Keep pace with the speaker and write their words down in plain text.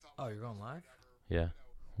you're going live? Yeah.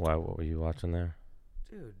 Why? What were you watching there?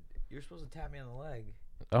 Dude, you're supposed to tap me on the leg.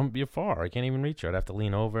 You're far. I can't even reach you. I'd have to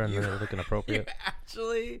lean over and then look inappropriate. You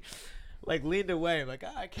actually, leaned away. I'm like,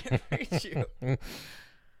 I can't reach you. All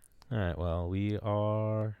right. Well, we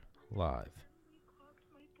are live.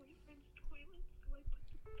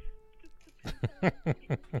 Then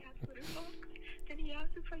he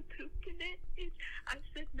asked if I pooped in it, and I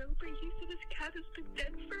said no, but he said his cat has been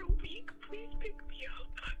dead for a week. Please pick me up.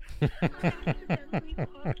 I accidentally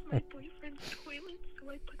clogged my boyfriend's toilet, so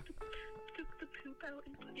I took the poop out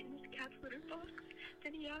and put it in his cat's litter box.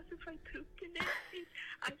 Then he asked if I pooped in it, and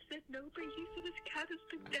I said no, but he said his cat has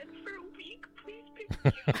been dead for a week. Please pick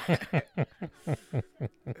me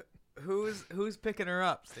up. Who's picking her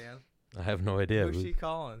up, Stan? I have no idea. Who's she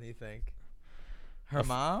calling, you think? Her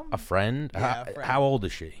mom? A friend? Yeah, a friend. How old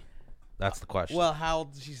is she? That's the question. Well, how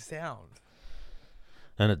old does she sound?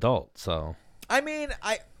 An adult, so. I mean,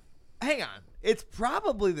 hang on. It's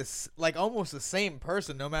probably almost the same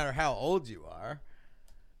person, no matter how old you are.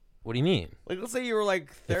 What do you mean? Let's say you were 30.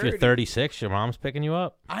 If you're 36, your mom's picking you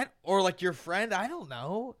up? Or your friend. I don't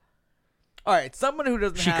know. All right, someone who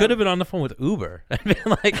doesn't. She could have been on the phone with Uber and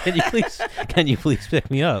been like, "Can you please pick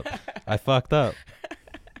me up? I fucked up."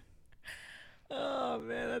 Oh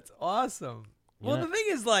man, that's awesome. Yeah. Well, the thing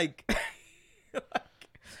is,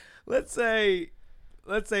 let's say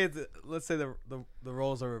the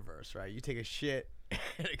roles are reversed, right? You take a shit,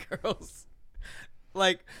 and a girl's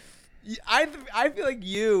I feel like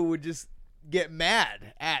you would just get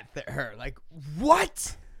mad at her,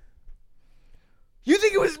 what? You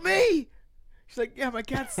think it was me? She's like, yeah, my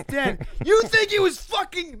cat's dead. You think it was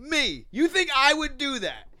fucking me? You think I would do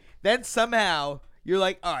that? Then somehow you're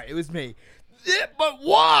like, all right, it was me. But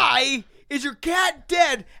why is your cat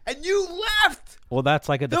dead and you left? Well, that's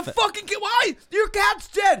like why? Your cat's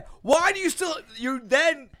dead. Why do you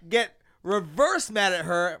then get reverse mad at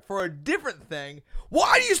her for a different thing?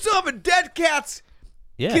 Why do you still have a dead cat's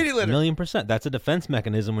kitty litter? 1,000,000%. That's a defense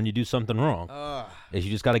mechanism when you do something wrong. Is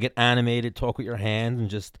you just got to get animated, talk with your hands, and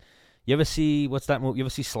just. You ever see what's that movie? You ever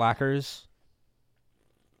see Slackers?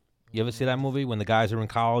 You ever see that movie when the guys are in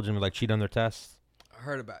college and cheat on their tests? I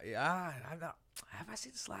heard about it. Have I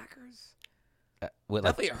seen Slackers? With,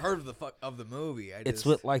 Definitely heard of the movie. It's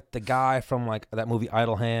with the guy from that movie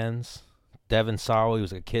Idle Hands, Devin Sawa. He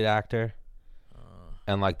was a kid actor,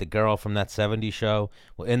 and the girl from that '70s show.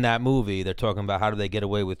 Well, in that movie, they're talking about how do they get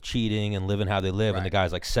away with cheating and living how they live, and the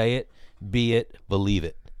guy's like, "Say it, be it, believe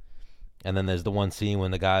it." And then there's the one scene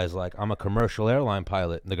when the guy's like, I'm a commercial airline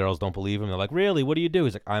pilot. And the girls don't believe him. They're like, really? What do you do?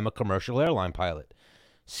 He's like, I'm a commercial airline pilot.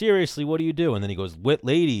 Seriously, what do you do? And then he goes, with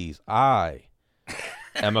ladies, I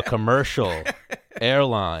am a commercial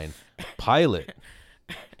airline pilot.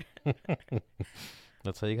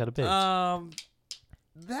 That's how you got to bitch.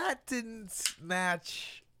 That didn't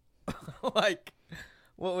match what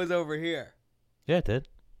was over here. Yeah, it did.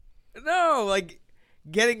 No,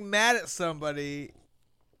 getting mad at somebody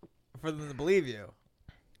for them to believe you.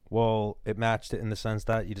 Well, it matched it in the sense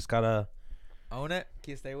that you just gotta own it. Can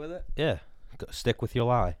you stay with it? Yeah, stick with your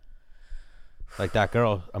lie. Like that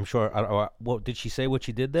girl, I'm sure. What did she say? What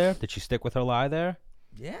she did there? Did she stick with her lie there?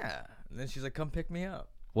 Yeah. And then she's like, "Come pick me up."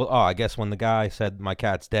 Well, I guess when the guy said my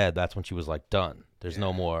cat's dead, that's when she was like, "Done. There's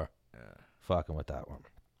no more fucking with that one."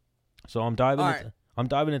 So I'm diving. I'm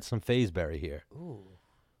diving into some Fazeberry here. Ooh.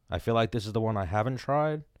 I feel like this is the one I haven't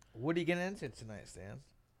tried. What are you getting into tonight, Stan?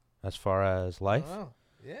 As far as life? Oh,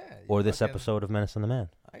 yeah. Or this episode of Menace and the Man?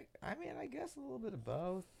 I mean, I guess a little bit of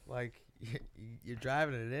both. You're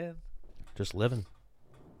driving it in. Just living.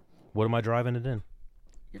 What am I driving it in?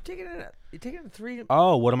 You're taking it 3.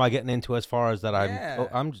 Oh, what am I getting into as far as that? Yeah.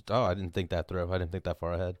 I didn't think that through. I didn't think that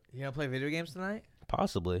far ahead. You gonna play video games tonight?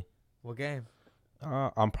 Possibly. What game?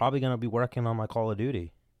 I'm probably gonna be working on my Call of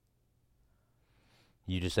Duty.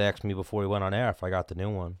 You just asked me before we went on air if I got the new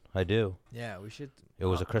one. I do. Yeah, we should. It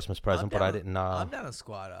was a Christmas present, but I didn't. I'm down to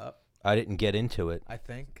squad up. I didn't get into it. I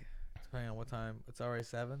think, depending on what time. It's already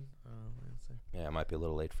 7. Let's see. Yeah, it might be a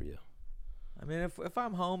little late for you. I mean, if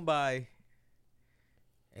I'm home by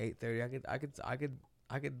 8:30,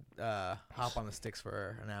 I could hop on the sticks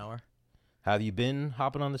for an hour. Have you been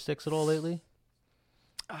hopping on the sticks at all lately?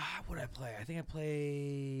 What did I play? I think I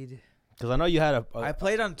played. Because I know you had I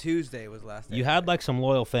played on Tuesday. Was last day. You had some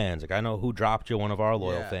loyal fans. I know who dropped you. One of our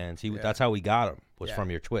loyal fans. That's how we got him. Was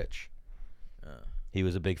from your Twitch. He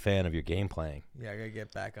was a big fan of your game playing. Yeah, I gotta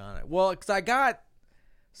get back on it. Well, because I got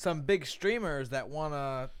some big streamers that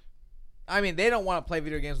wanna. I mean, they don't want to play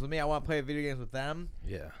video games with me. I want to play video games with them.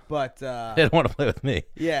 Yeah. But they don't want to play with me.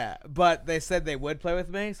 Yeah, but they said they would play with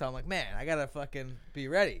me, so I'm like, man, I gotta fucking be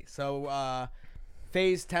ready. So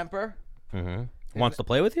FaZe Temper. Wants to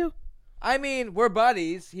play with you? I mean, we're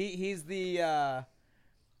buddies. He's the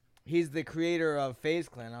creator of FaZe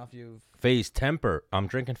Clan. I don't know if you've FaZe Temper. I'm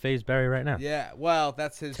drinking FaZe Berry right now. Yeah, well,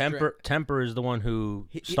 that's his Temper is the one who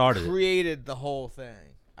He started created the whole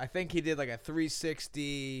thing. I think he did like a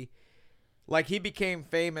 360. Like he became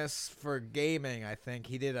famous for gaming. I think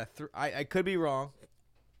he did I could be wrong,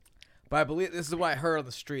 but I believe this is what I heard on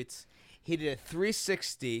the streets. He did a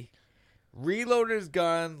 360, reloaded his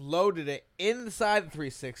gun, loaded it inside the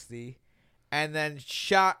 360, and then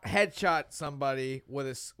headshot somebody with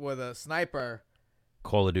a sniper.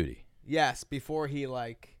 Call of Duty. Yes, before he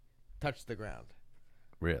like touched the ground.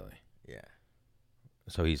 Really? Yeah.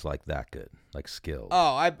 So he's like that good, like skilled.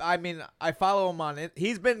 Oh, I mean, I follow him on it.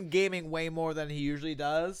 He's been gaming way more than he usually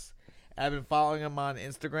does. I've been following him on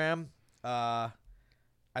Instagram. I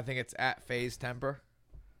think it's at FaZe Temper.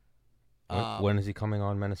 When is he coming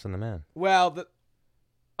on Menace and the Man? Well,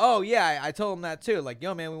 oh yeah, I told him that too. Like,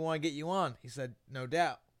 yo, man, we want to get you on. He said, no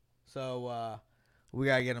doubt. So we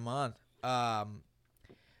gotta get him on.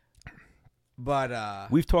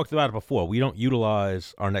 But we've talked about it before. We don't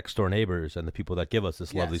utilize our next door neighbors and the people that give us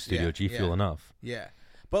this lovely studio G Fuel enough. Yeah.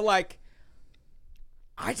 But like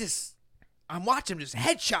I'm watching him just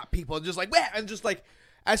headshot people and just like, man, and just like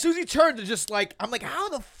as soon as he turned to just like I'm like, how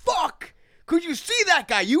the fuck could you see that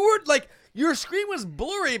guy? You were like your screen was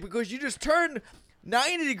blurry because you just turned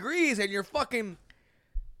 90 degrees and your fucking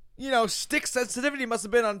stick sensitivity must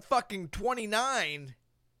have been on fucking 29.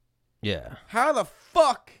 Yeah. How the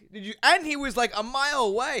fuck did you? And he was like a mile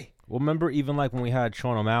away. Well, remember even like when we had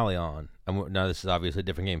Sean O'Malley on, and now this is obviously a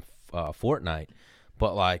different game, Fortnite,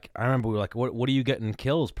 but like I remember we were like, what are you getting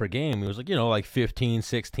kills per game? He was like, like 15,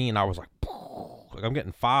 16. I was like I'm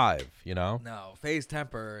getting 5, No, FaZe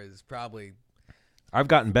Temper is probably. I've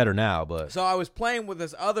gotten better now, but. So I was playing with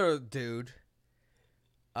this other dude.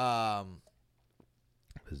 Does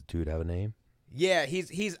the dude have a name? Yeah,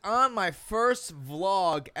 he's on my first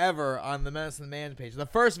vlog ever on the Menace and the Man page. The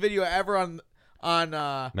first video ever on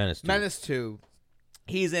Menace 2.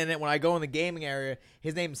 He's in it when I go in the gaming area.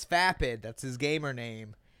 His name's Fapid. That's his gamer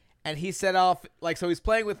name. And he set off, like, so he's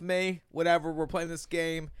playing with me, whatever, we're playing this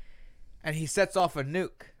game, and he sets off a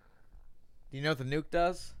nuke. Do you know what the nuke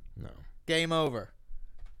does? No. Game over.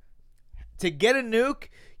 To get a nuke,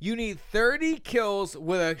 you need 30 kills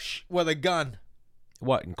with a gun.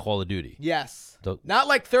 What, in Call of Duty? Yes. Not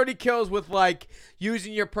like 30 kills with like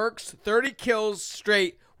using your perks. 30 kills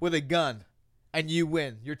straight with a gun, and you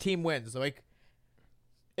win. Your team wins. Like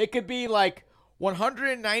it could be like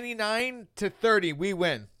 199 to 30. We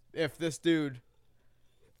win if this dude.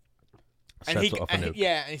 Sets off a nuke.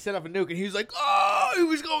 And he set off a nuke, and he was like, "Oh, he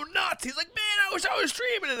was going nuts." He's like, "Man, I wish I was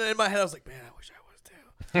streaming." And then in my head, I was like, "Man, I wish I was too."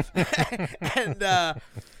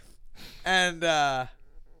 and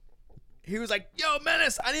he was like, "Yo,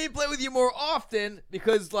 Menace, I need to play with you more often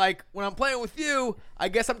because, like, when I'm playing with you, I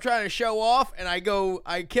guess I'm trying to show off, and I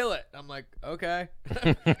kill it." I'm like, "Okay."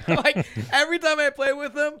 Like every time I play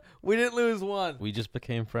with him, we didn't lose one. We just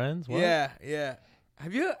became friends. What? Yeah.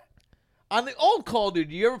 Have you on the old Call of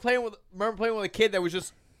Duty? You ever remember playing with a kid that was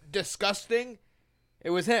just disgusting?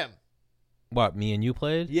 It was him. What? Me and you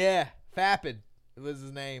played? Yeah, Fapid. It was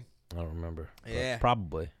his name. I don't remember. Yeah,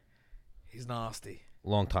 probably. He's nasty.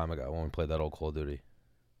 Long time ago when we played that old Call of Duty.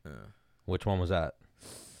 Which one was that?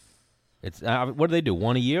 It's what do they do?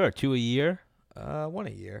 1 a year or 2 a year? 1 a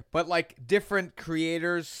year. But like different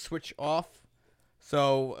creators switch off.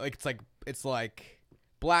 So like it's like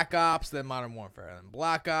Black Ops then Modern Warfare, and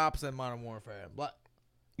Black Ops then Modern Warfare.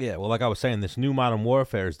 Yeah, well, like I was saying, this new Modern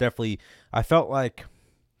Warfare is definitely. I felt like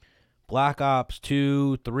Black Ops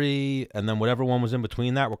 2, 3, and then whatever one was in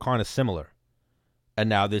between that were kind of similar. And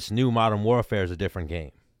now this new Modern Warfare is a different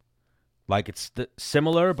game. Like it's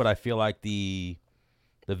similar, but I feel like the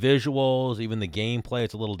visuals, even the gameplay,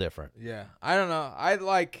 it's a little different. Yeah, I don't know. I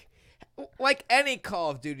like any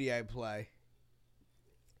Call of Duty I play.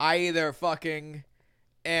 I either fucking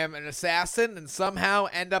am an assassin and somehow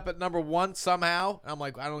end up at number 1 somehow. I'm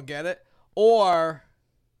like, I don't get it. Or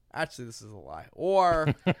actually, this is a lie.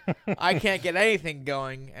 Or I can't get anything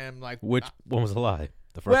going, and I'm like, which one was a lie?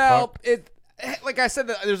 The first part? Like I said,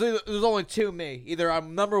 there's only 2 me. Either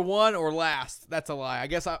I'm number 1 or last. That's a lie. I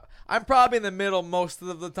guess I'm probably in the middle most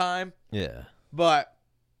of the time. Yeah. But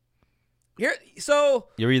so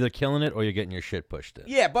you're either killing it or you're getting your shit pushed in.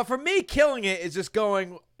 Yeah, but for me, killing it is just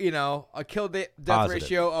going, a kill death Positive.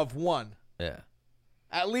 ratio of 1. Yeah.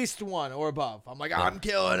 At least 1 or above. I'm like, I'm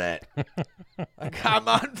killing it. I'm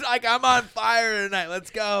on fire tonight.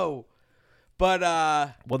 Let's go. But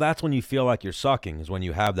Well, that's when you feel like you're sucking, is when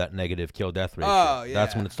you have that negative kill death ratio. Oh,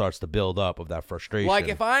 That's yeah. when it starts to build up of that frustration. like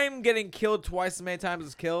if I'm getting killed twice as many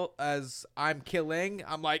times as I'm killing,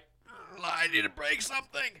 I'm like, I need to break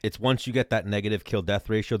something. It's once you get that negative kill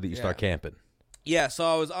death ratio that you start camping. Yeah, so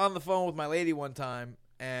I was on the phone with my lady one time,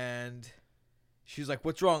 and she's like,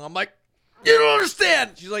 "What's wrong?" I'm like, "You don't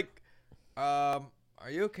understand." She's like, "Are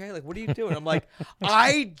you okay? Like, what are you doing?" I'm like,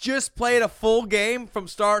 "I just played a full game from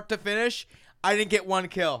start to finish. I didn't get one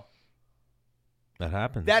kill. That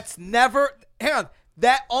happens. That's never. Hang on,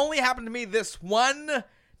 that only happened to me this one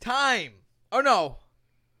time. Oh no,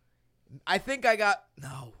 I think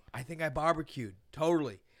I barbecued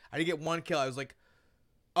totally. I didn't get one kill. I was like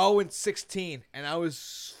 0-16, and I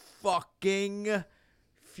was fucking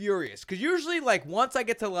furious. Because usually, like, once I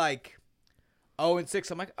get to, like,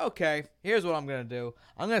 0-6, I'm like, okay, here's what I'm going to do.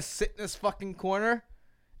 I'm going to sit in this fucking corner.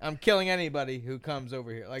 I'm killing anybody who comes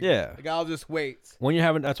over here. Like, Yeah. like, I'll just wait. When you're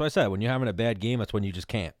having, that's what I said. When you're having a bad game, that's when you just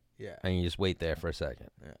can't. Yeah. And you just wait there for a second.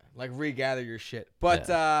 Yeah. Like, regather your shit. But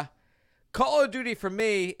Call of Duty, for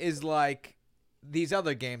me, is like these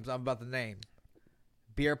other games I'm about to name.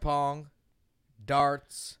 Beer pong,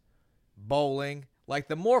 darts, bowling. Like,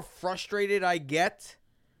 the more frustrated I get,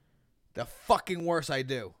 the fucking worse I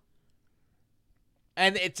do.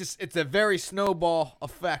 And it's a very snowball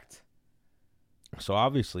effect. So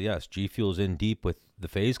obviously, yes, G Fuel's in deep with the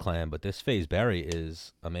FaZe Clan, but this FaZe Berry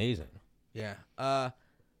is amazing. Yeah.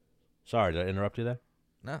 Sorry, did I interrupt you there?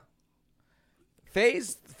 No.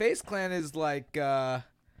 FaZe Clan is like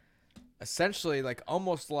essentially like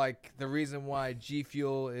almost like the reason why G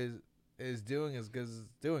Fuel is doing as good as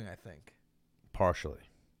it's doing, I think. Partially.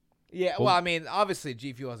 Yeah, well, I mean, obviously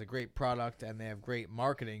G Fuel has a great product and they have great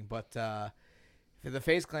marketing, but the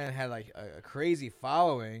FaZe Clan had like a crazy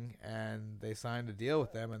following, and they signed a deal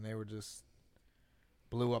with them, and they were just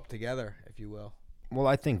blew up together, if you will. Well,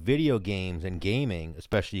 I think video games and gaming,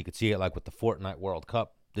 especially you could see it like with the Fortnite World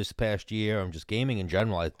Cup this past year, and just gaming in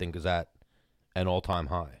general, I think is at an all-time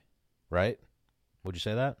high, right? Would you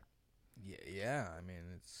say that? Yeah. I mean,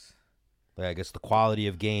 it's Like, I guess the quality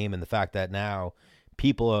of game and the fact that now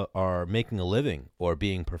people are making a living or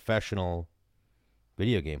being professional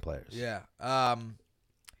video game players. yeah. And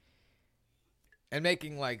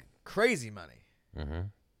making like crazy money, Mm-hmm.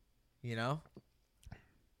 you know.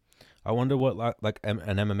 I wonder what like an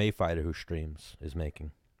MMA fighter who streams is making,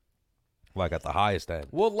 like at the highest end.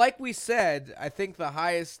 Well, like we said, I think the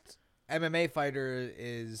highest MMA fighter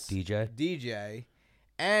is DJ?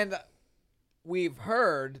 and we've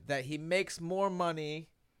heard that he makes more money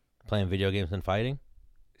Playing video games than fighting.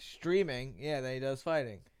 streaming, than he does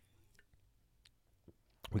fighting.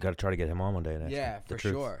 We got to try to get him on one day. And ask Yeah, him the for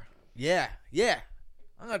truth. sure. Yeah.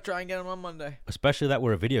 I'm gonna try and get him on Monday. Especially that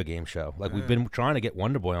we're a video game show. Like we've been trying to get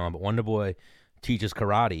Wonder Boy on, but Wonder Boy teaches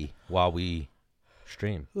karate while we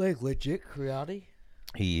stream. Like legit karate?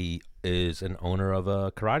 He is an owner of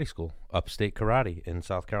a karate school, Upstate Karate in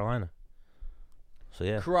South Carolina. So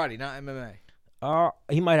yeah, Karate, not MMA.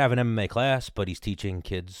 he might have an MMA class, but he's teaching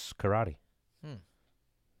kids karate.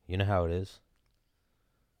 You know how it is.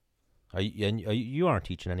 You aren't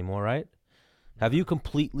teaching anymore, right? Have you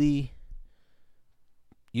completely?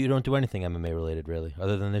 You don't do anything MMA related, really,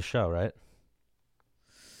 other than this show, right?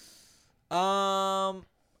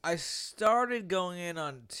 I started going in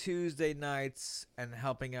on Tuesday nights and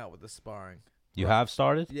helping out with the sparring. You have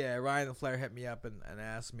started? Yeah, Ryan the Flair hit me up and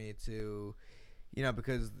asked me to,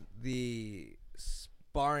 because the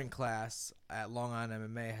sparring class at Long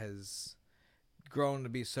Island MMA has grown to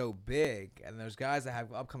be so big, and there's guys that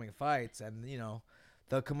have upcoming fights, and,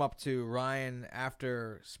 they'll come up to Ryan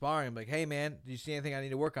after sparring and be like, hey, man, do you see anything I need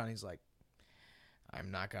to work on? He's like,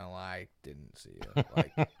 I'm not going to lie, didn't see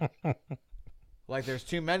it. Like there's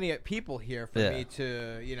too many people here for me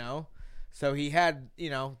to, So he had,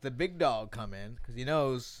 the big dog come in because he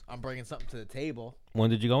knows I'm bringing something to the table. When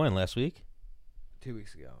did you go in? Last week? 2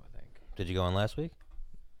 weeks ago, I think. Did you go in last week?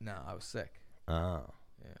 No, I was sick. Oh.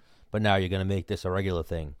 Yeah. But now you're going to make this a regular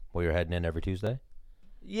thing where you're heading in every Tuesday?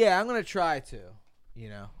 Yeah, I'm going to try to,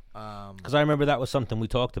 Because I remember that was something we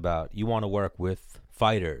talked about. You want to work with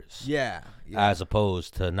fighters Yeah. as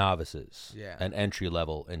opposed to novices Yeah. and entry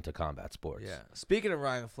level into combat sports. Yeah. Speaking of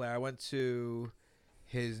Ryan Flair, I went to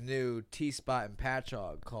his new T-spot in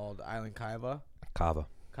Patchogue called Island Kava. Kava.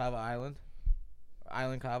 Kava Island.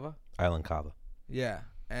 Island Kava. Island Kava. Yeah.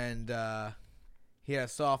 And he had a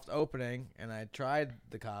soft opening, and I tried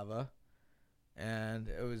the Kava, and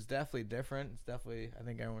it was definitely different. It's definitely, I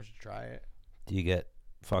think everyone should try it. Do you get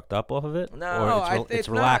fucked up off of it? No, or it's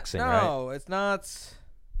relaxing, right? No, it's not.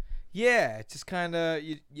 Yeah, it's just kind of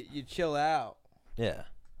you chill out. Yeah.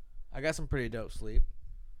 I got some pretty dope sleep.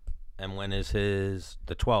 And when is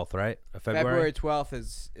the 12th, right? Of February? February 12th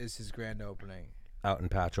is his grand opening. Out in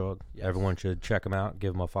Patchogue. Yes. Everyone should check him out.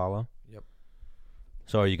 Give him a follow. Yep.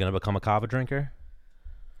 So are you going to become a kava drinker?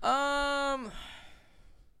 I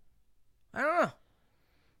don't know.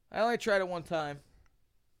 I only tried it one time.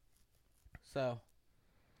 So.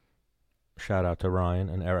 Shout out to Ryan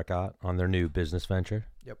and Eric Ott on their new business venture.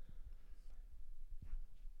 Yep.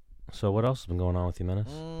 So what else has been going on with you, Menace?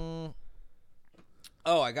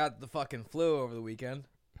 Oh, I got the fucking flu over the weekend.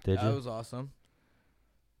 Did you? That was awesome.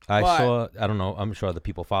 I But- saw, I don't know, I'm sure the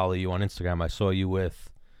people follow you on Instagram. I saw you with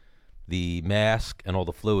the mask and all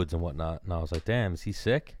the fluids and whatnot. And I was like, damn, is he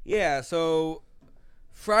sick? Yeah, so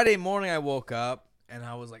Friday morning I woke up and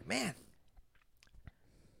I was like, man.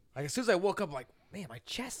 Like as soon as I woke up, I'm like, man, my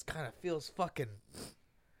chest kind of feels fucking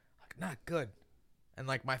like not good. And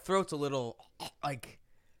like my throat's a little like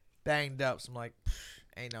banged up. So I'm like,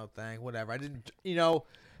 ain't no thing, whatever. I didn't,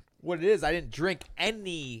 what it is, I didn't drink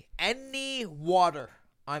any water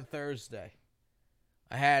on Thursday.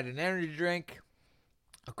 I had an energy drink,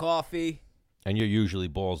 a coffee, And you're usually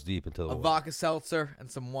balls deep into the a water. vodka seltzer,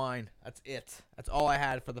 and some wine. That's it. That's all I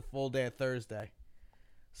had for the full day of Thursday.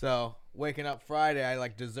 So waking up Friday, I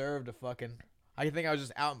like deserved a fucking. I think I was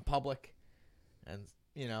just out in public, and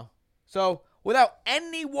So without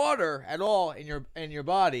any water at all in your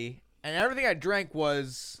body, and everything I drank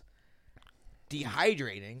was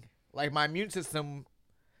dehydrating. Like my immune system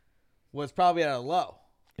was probably at a low.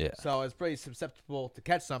 Yeah. So I was pretty susceptible to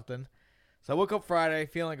catch something. So I woke up Friday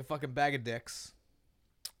feeling like a fucking bag of dicks.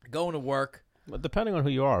 Going to work. But depending on who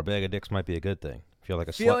you are, a bag of dicks might be a good thing. If you're like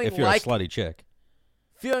a Feeling if you're like- a slutty chick.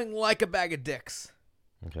 Feeling like a bag of dicks.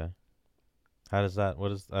 Okay. How does that?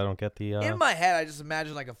 What is? I don't get the. In my head, I just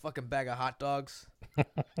imagine like a fucking bag of hot dogs.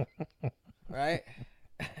 Right?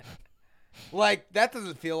 Like, that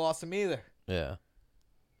doesn't feel awesome either. Yeah.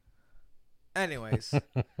 Anyways.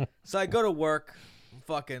 So I go to work. I'm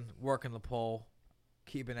fucking working the pole.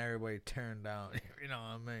 Keeping everybody turned down. You know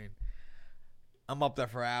what I mean? I'm up there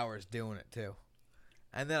for hours doing it too.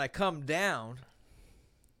 And then I come down.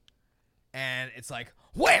 And it's like,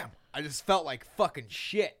 wham! I just felt like fucking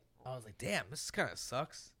shit. I was like, damn, this kind of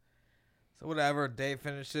sucks. So whatever, day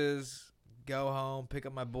finishes, go home, pick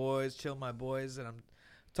up my boys, chill with my boys, and I'm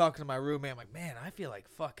talking to my roommate. I'm like, man, I feel like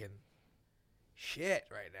fucking shit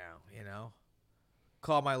right now,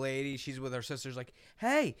 Call my lady. She's with her sisters. Like,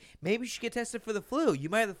 hey, maybe you should get tested for the flu. You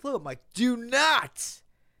might have the flu. I'm like, do not.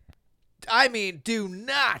 I mean, do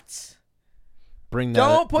not. Bring that.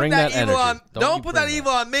 Don't put bring that that evil energy. on. you Don't put that bring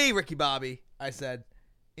evil on me, Ricky Bobby. I said,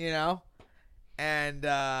 and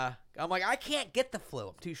I'm like, I can't get the flu.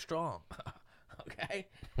 I'm too strong. Okay.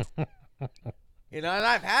 And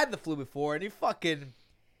I've had the flu before, and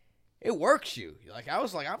it works you. Like I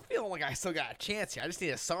was like, I'm feeling like I still got a chance here. I just need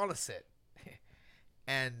a sauna sit.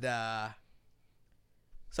 And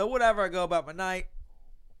so whatever, I go about my night.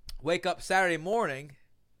 Wake up Saturday morning,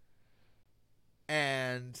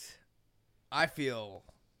 and I feel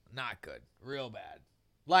not good, real bad.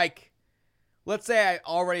 Like, let's say I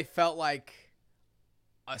already felt like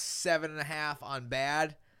a 7.5 on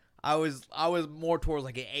bad. I was more towards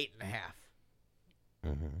like an 8.5.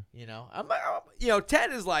 Mhm.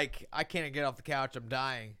 10 is like I can't get off the couch. I'm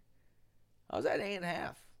dying. I was at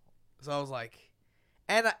 8.5, so I was like,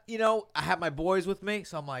 and I have my boys with me,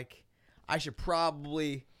 so I'm like, I should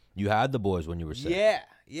probably. You had the boys when you were sick.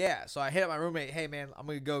 Yeah. So I hit up my roommate. Hey man, I'm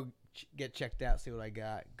gonna go get checked out, see what I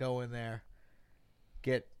got. Go in there,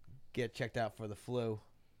 get checked out for the flu,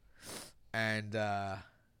 and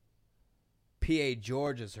P.A.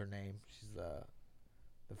 George is her name. She's the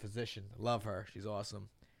physician. Love her. She's awesome.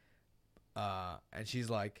 And she's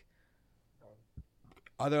like,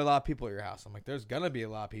 are there a lot of people at your house? I'm like, there's gonna be a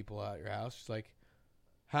lot of people at your house. She's like,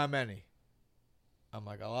 how many? I'm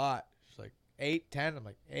like, a lot. She's like, 8, 10? I'm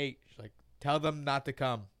like, 8. She's like, tell them not to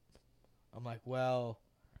come. I'm like, well,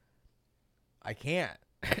 I can't.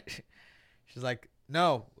 She's like,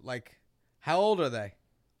 no, like, how old are they?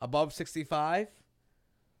 Above 65?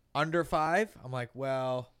 Under 5? I'm like,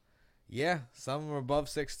 well, yeah, some of them are above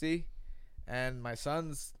 60, and my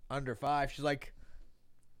son's under 5. She's like,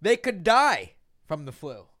 they could die from the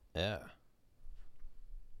flu. Yeah.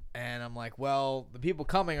 And I'm like, well, the people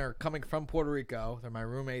coming are coming from Puerto Rico. They're my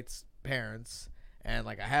roommate's parents. And,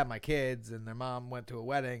 like, I have my kids, and their mom went to a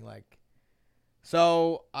wedding. Like,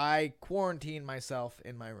 so I quarantined myself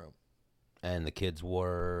in my room. And the kids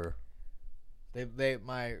were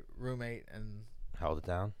My roommate and, held it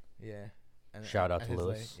down. yeah. And, Shout out and to his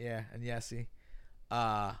Lewis. lady. Yeah, and Yessie.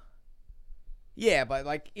 Yeah, but,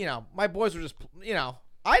 like, my boys were just,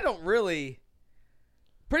 I don't really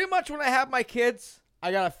Pretty much when I have my kids,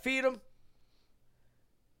 I gotta feed them,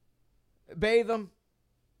 bathe them.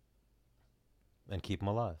 And keep them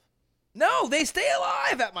alive. No, they stay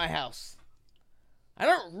alive at my house. I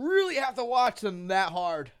don't really have to watch them that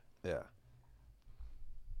hard. Yeah.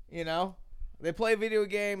 You know? They play video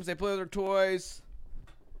games. They play with their toys.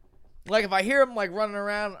 Like, if I hear them, like, running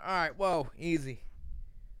around, all right, whoa, easy.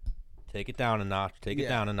 Take it down a notch. Take it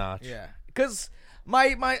down a notch. Yeah. Because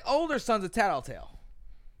my older son's a tattletale.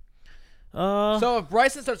 So So if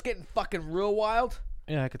Bryson starts getting fucking real wild,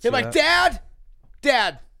 yeah, I could see he'll be like,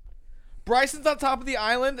 Dad, Bryson's on top of the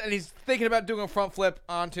island, and he's thinking about doing a front flip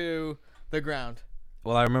onto the ground.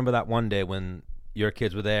 Well, I remember that one day when your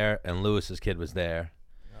kids were there and Lewis's kid was there,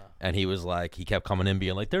 and he was like, he kept coming in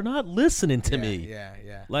being like, they're not listening to me.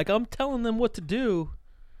 Yeah. Like, I'm telling them what to do,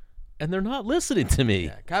 and they're not listening to me.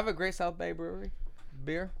 Yeah. Can I have a Great South Bay Brewery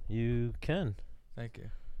beer? You can. Thank you.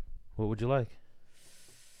 What would you like?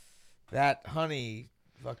 That honey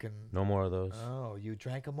fucking... No more of those. Oh, you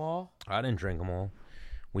drank them all? I didn't drink them all.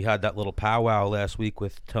 We had that little powwow last week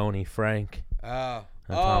with Tony, Frank, Oh.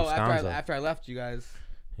 and Tom after Sconzo. after I left you guys.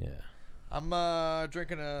 Yeah. I'm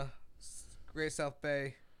drinking a Great South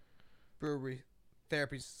Bay Brewery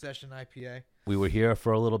Therapy Session IPA. We were here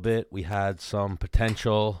for a little bit. We had some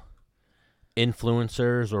potential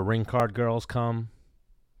influencers or ring card girls come.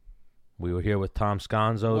 We were here with Tom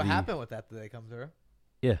Sconzo. What happened with that? Did they come through?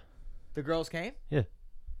 Yeah. The girls came? Yeah.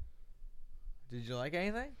 Did you like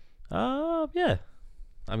anything? Yeah.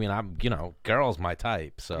 I mean, girls my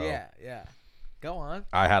type, so. Yeah. Go on.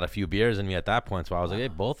 I had a few beers in me at that point, so I was like, hey,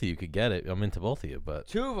 both of you could get it. I'm into both of you, but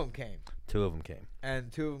 2 of them came. 2 of them came.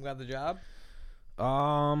 And 2 of them got the job?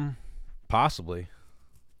 Possibly.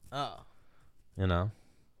 Oh. You know?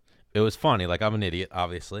 It was funny. Like, I'm an idiot,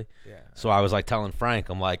 obviously. Yeah. So I was like telling Frank,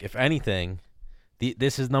 I'm like, if anything,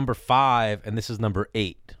 this is number 5 and this is number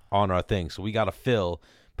 8 on our thing. So we got to fill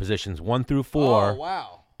positions 1 through 4 Oh,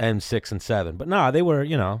 wow. and 6 and 7. But nah, they were,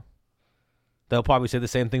 they'll probably say the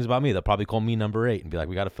same things about me. They'll probably call me number 8 and be like,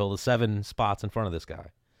 we got to fill the 7 spots in front of this guy.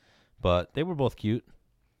 But they were both cute.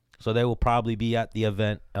 So they will probably be at the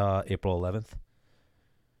event April 11th.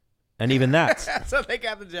 And even that. So they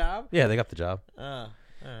got the job? Yeah, they got the job. All right.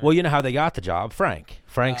 Well, you know how they got the job?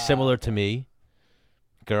 Frank's similar to me.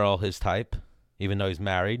 Girl, his type. Even though he's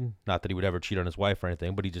married. Not that he would ever cheat on his wife or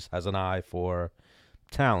anything, but he just has an eye for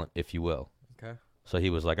talent, if you will. Okay. So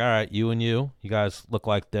he was like, all right, you and you guys look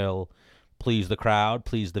like they'll please the crowd,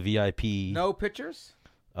 please the VIP. No pictures?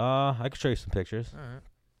 I could show you some pictures. All right.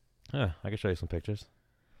 Yeah, I could show you some pictures.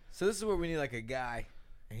 So this is where we need like a guy,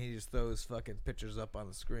 and he just throws fucking pictures up on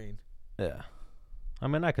the screen. Yeah. I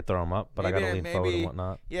mean, I could throw them up, but I got to lean forward and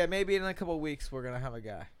whatnot. Yeah, maybe in a couple of weeks we're going to have a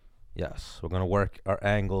guy. Yes, we're going to work our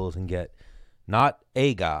angles and get not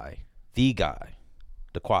a guy, the guy,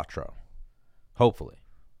 the Quattro. Hopefully.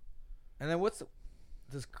 And then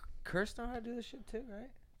does Curse know how to do this shit too, right?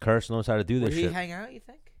 Curse knows how to do this Would he shit. hang out, you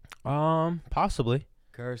think? Possibly.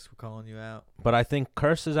 Curse, we're calling you out. But I think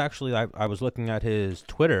Curse is actually, I was looking at his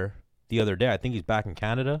Twitter the other day. I think he's back in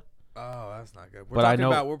Canada. Oh, that's not good. But I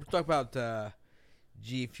know- we're talking about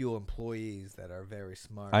G Fuel employees that are very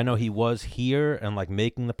smart. I know he was here and like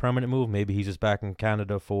making the permanent move. Maybe he's just back in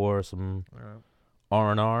Canada for some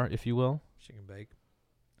R&R, if you will. Chicken bake.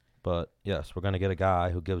 But yes, we're gonna get a guy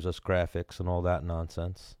who gives us graphics and all that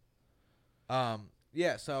nonsense.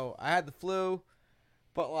 Yeah. So I had the flu,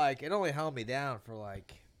 but like it only held me down for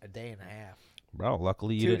like a day and a half. Bro,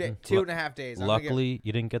 luckily you didn't. 2.5 days. Luckily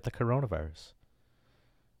you didn't get the coronavirus.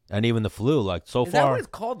 And even the flu, like so Is that far. what it's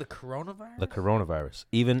called, the coronavirus? The coronavirus.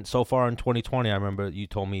 Even so far in 2020, I remember you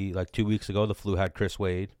told me like 2 weeks ago the flu had Chris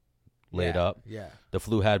Wade laid up. Yeah. The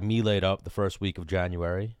flu had me laid up the first week of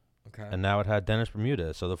January. Okay. And now it had Dennis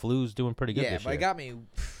Bermudez. So the flu's doing pretty good Yeah, this but year. it got me.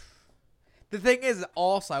 The thing is,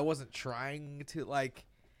 also, I wasn't trying to, like,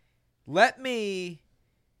 let me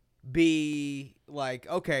be like,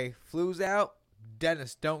 okay, flu's out.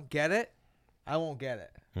 Dennis, don't get it. I won't get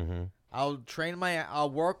it. Mm-hmm. I'll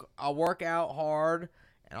work out hard,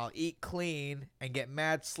 and I'll eat clean and get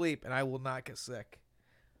mad sleep, and I will not get sick.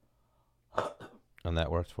 And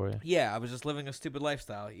that works for you? Yeah, I was just living a stupid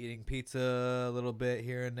lifestyle, eating pizza a little bit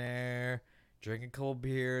here and there, drinking a couple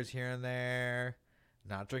beers here and there,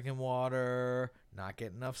 not drinking water, not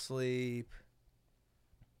getting enough sleep.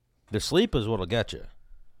 The sleep is what'll get you.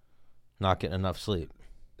 Not getting enough sleep.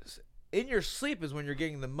 In your sleep is when you're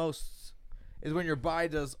getting the most, is when your body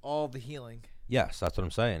does all the healing. Yes, that's what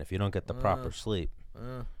I'm saying. If you don't get the proper sleep,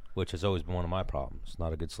 Uh, which has always been one of my problems,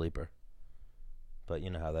 not a good sleeper. But you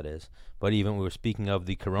know how that is. But even we were speaking of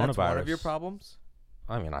the coronavirus. That's one of your problems?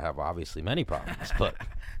 I mean, I have obviously many problems, but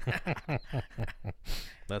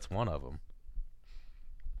that's one of them.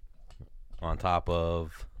 On top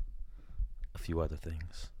of a few other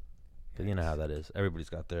things. But you know how that is. Everybody's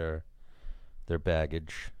got their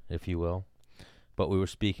baggage, if you will. But we were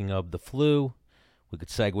speaking of the flu. We could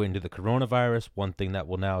segue into the coronavirus. One thing that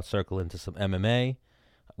will now circle into some MMA.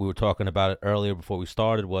 We were talking about it earlier before we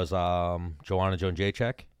started was Joanna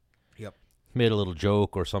Jędrzejczyk. Yep. Made a little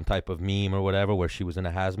joke or some type of meme or whatever where she was in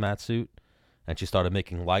a hazmat suit and she started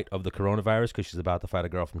making light of the coronavirus because she's about to fight a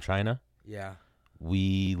girl from China. Yeah.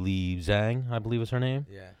 Wei Li Zhang, I believe is her name.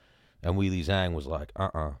 Yeah. And Wei Li Zhang was like,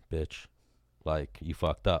 bitch. Like, you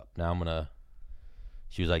fucked up. Now I'm going to...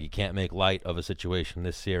 She was like, you can't make light of a situation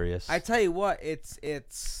this serious. I tell you what, it's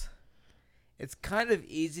kind of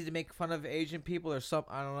easy to make fun of Asian people or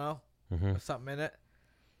something. I don't know. Mm-hmm. Or something in it.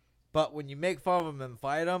 But when you make fun of them and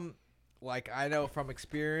fight them, like I know from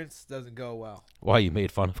experience, doesn't go well. Why, you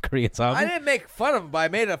made fun of Korean zombie? I didn't make fun of them,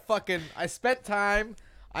 but I spent time.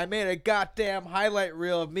 I made a goddamn highlight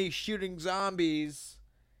reel of me shooting zombies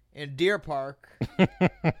in Deer Park.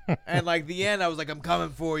 And like the end, I was like, I'm coming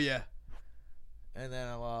for you. And then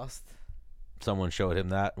I lost. Someone showed him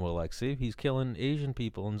that and we're like, see, he's killing Asian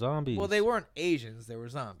people and zombies. Well, they weren't Asians. They were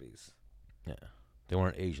zombies. Yeah. They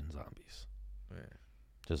weren't Asian zombies. Yeah.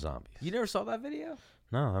 Just zombies. You never saw that video?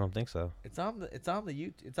 No, I don't think so. It's on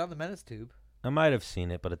the Menace tube. I might have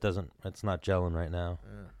seen it, but it's not gelling right now.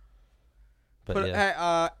 Yeah. But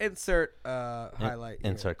yeah. Insert highlight.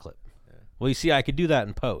 Insert clip. Yeah. Well, you see, I could do that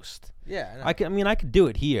in post. Yeah. I could do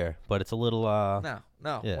it here, but it's a little No.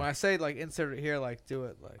 Yeah. When I say like insert it here, like do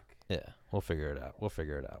it like. Yeah, we'll figure it out.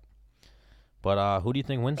 But who do you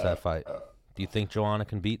think wins that fight? Do you think Joanna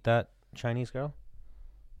can beat that Chinese girl?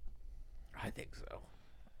 I think so.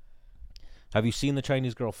 Have you seen the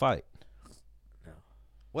Chinese girl fight? No.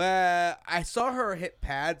 Well, I saw her hit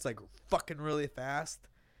pads like fucking really fast.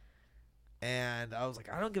 And I was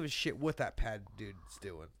like, I don't give a shit what that pad dude's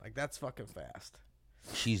doing. Like, that's fucking fast.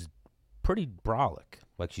 She's pretty brolic.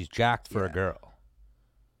 Like, she's jacked for a girl.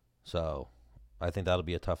 So, I think that'll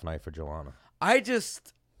be a tough night for Joanna. I'm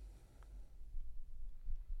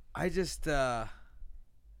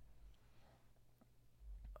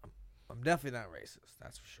definitely not racist,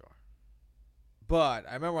 that's for sure. But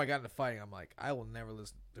I remember when I got into fighting, I'm like, I will never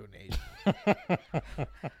listen to an Asian.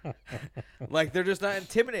 Like, they're just not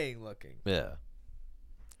intimidating looking. Yeah.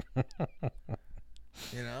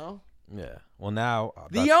 You know? Yeah. Well, now...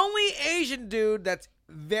 the only Asian dude that's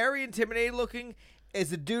very intimidating looking is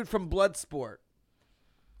the dude from Bloodsport.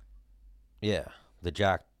 Yeah.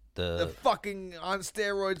 The fucking on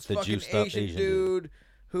steroids the fucking Asian dude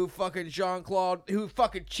who fucking Jean-Claude, who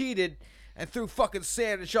fucking cheated and threw fucking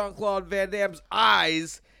sand in Jean-Claude Van Damme's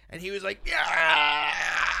eyes, and he was like, yeah,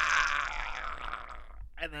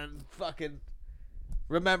 and then fucking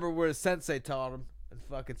remember where his sensei taught him and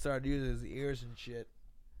fucking started using his ears and shit.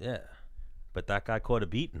 Yeah. But that guy caught a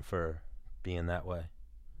beating for being that way.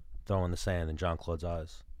 Throwing the sand in Jean-Claude's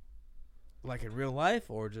eyes. Like in real life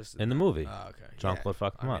or just in the movie? Oh, okay. Jean-Claude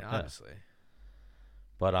fucked him up. Obviously.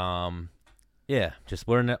 But yeah, just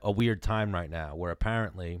we're in a weird time right now where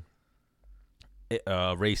apparently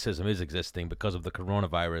racism is existing because of the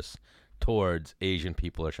coronavirus towards Asian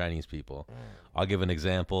people or Chinese people. I'll give an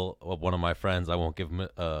example of one of my friends. I won't give him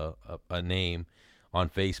a name. On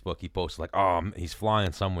Facebook, he posted like, "Oh, he's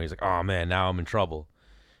flying somewhere." He's like, "Oh man, now I'm in trouble,"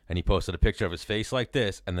 and he posted a picture of his face like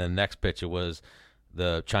this, and then the next picture was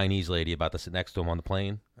the Chinese lady about to sit next to him on the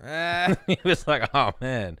plane. He was like, "Oh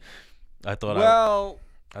man, I thought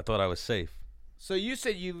I was safe." So you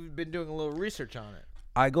said you've been doing a little research on it.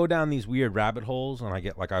 I go down these weird rabbit holes, and I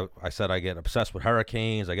get like I said, I get obsessed with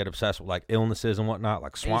hurricanes. I get obsessed with like illnesses and whatnot,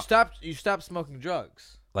 like swamp. You stopped smoking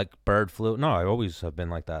drugs, like bird flu. No, I always have been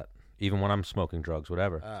like that, even when I'm smoking drugs,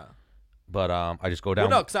 whatever. But I just go down.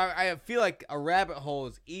 Well, no, because I feel like a rabbit hole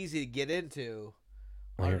is easy to get into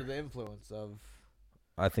under the influence of.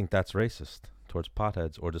 I think that's racist towards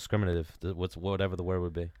potheads or discriminative. Whatever the word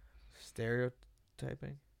would be.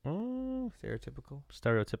 Stereotyping.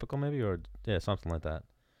 Stereotypical maybe, or yeah, something like that.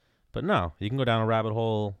 But no, you can go down a rabbit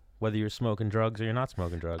hole whether you're smoking drugs or you're not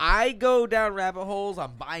smoking drugs. I go down rabbit holes.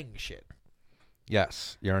 I'm buying shit.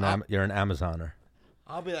 Yes, you're an Amazoner.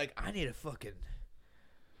 I'll be like, I need a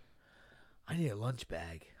lunch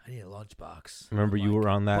bag. I need a lunch box. Remember you were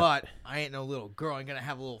on that. But I ain't no little girl. I'm gonna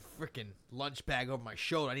have a little freaking lunch bag over my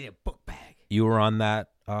shoulder. I need a book bag. You were on that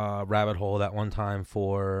rabbit hole that one time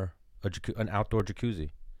for an outdoor jacuzzi.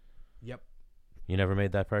 Yep. You never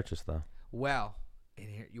made that purchase though. Well, and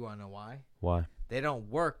here you want to know why? Why? They don't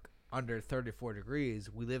work under 34 degrees.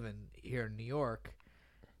 We live here in New York,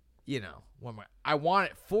 I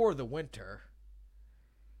want it for the winter.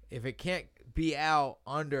 If it can't be out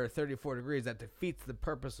under 34 degrees, that defeats the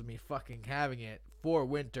purpose of me fucking having it for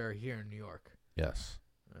winter here in New York. Yes.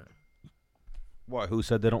 Why? Who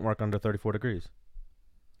said they don't work under 34 degrees?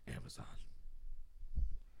 Amazon.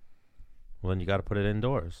 Well, then you got to put it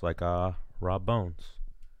indoors, like Rob Bones.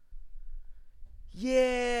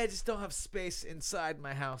 Yeah, I just don't have space inside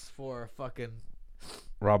my house for fucking...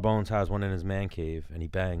 Rob Bones has one in his man cave, and he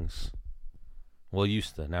bangs. Well,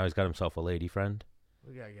 used to. Now he's got himself a lady friend.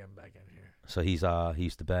 We gotta get him back in here. So he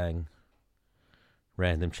used to bang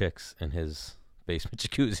random chicks in his basement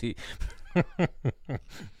jacuzzi.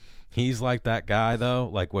 He's like that guy though,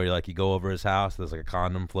 like where like you go over his house, there's like a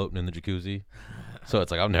condom floating in the jacuzzi. So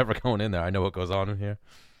it's like I'm never going in there. I know what goes on in here.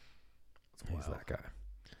 He's that guy.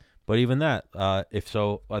 But even that, I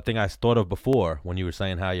think I thought of before when you were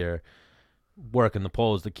saying how you're working the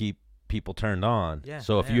polls to keep people turned on. Yeah.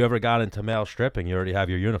 So if you ever got into male stripping, you already have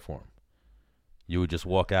your uniform. You would just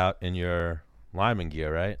walk out in your lineman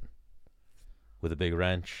gear, right? With a big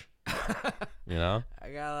wrench. You know? I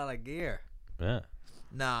got a lot of gear. Yeah.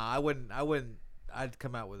 Nah, I wouldn't. I'd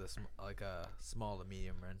come out with a small to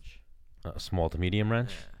medium wrench. A small to medium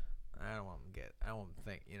wrench? Yeah. I don't want to think, I don't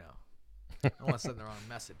want to send the wrong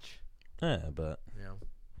message. Yeah, but,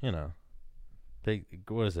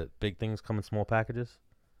 what is it? Big things come in small packages?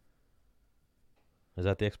 Is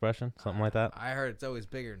that the expression? Something like that? I heard it's always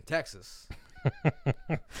bigger in Texas.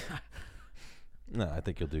 No, I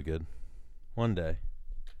think you'll do good. One day.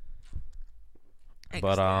 Thanks,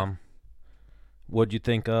 But, Dan. what'd you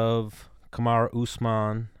think of Kamaru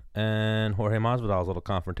Usman and Jorge Masvidal's little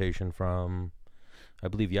confrontation from, I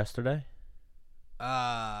believe, yesterday?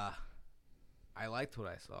 I liked what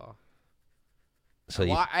I saw. So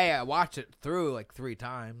I watched it through like 3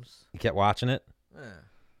 times. you kept watching it? Yeah.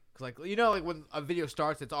 Cause like like when a video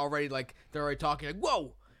starts, it's already like they're already talking like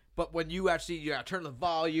whoa, but when you actually turn the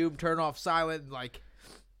volume, turn off silent, and, like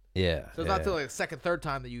Yeah. so it's not till like the second, third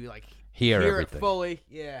time that you like Hear it everything. fully.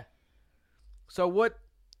 Yeah. So what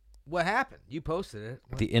happened? You posted it.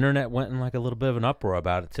 The internet went in like a little bit of an uproar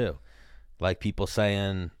about it too. Like people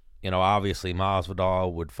saying, obviously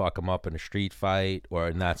Masvidal would fuck him up in a street fight or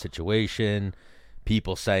in that situation.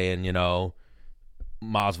 People saying,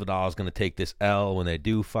 Masvidal is going to take this L when they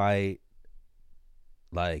do fight.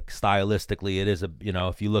 Like stylistically, it is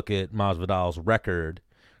if you look at Masvidal's record,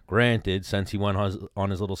 granted, since he went on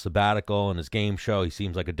his little sabbatical and his game show, he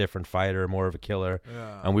seems like a different fighter, more of a killer.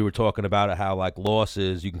 Yeah. And we were talking about it, how like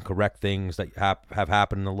losses, you can correct things that have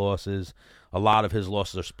happened in the losses. A lot of his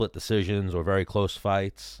losses are split decisions or very close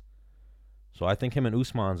fights. So I think him and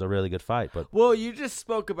Usman's a really good fight. But Well, you just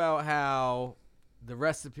spoke about how the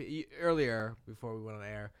recipe earlier before we went on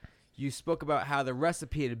air. You spoke about how the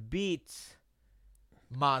recipe to beat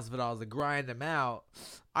Masvidal is to grind him out.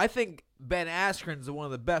 I think Ben Askren's one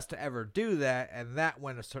of the best to ever do that, and that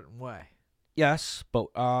went a certain way. yes, but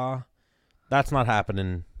that's not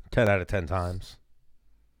happening 10 out of 10 times.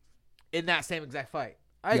 In that same exact fight.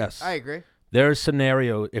 Yes. I agree. There's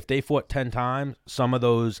scenario, if they fought 10 times, some of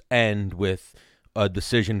those end with a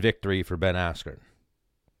decision victory for Ben Askren.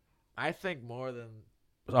 I think more than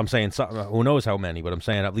I'm saying some, who knows how many, but I'm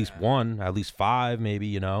saying at least one, at least 5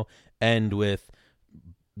 maybe, end with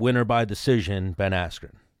winner by decision, Ben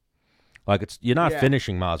Askren. Like you're not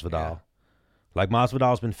finishing Masvidal. Yeah. Like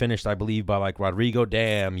Masvidal's been finished, I believe, by like Rodrigo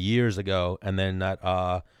Dam years ago, and then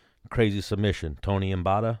that crazy submission, Tony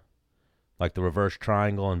Mbata, like the reverse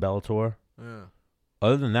triangle in Bellator. yeah.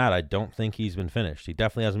 Other than that, I don't think he's been finished. He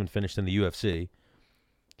definitely hasn't been finished in the UFC.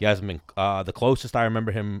 He hasn't been. The closest I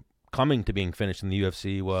remember him coming to being finished in the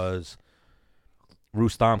UFC was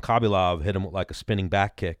Rustam Khabilov hit him with like a spinning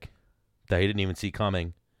back kick that he didn't even see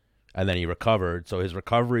coming, and then he recovered. So his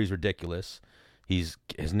recovery is ridiculous. His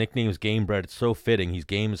nickname is Game Bread. It's so fitting. He's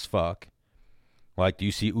game as fuck. Like, do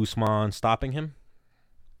you see Usman stopping him?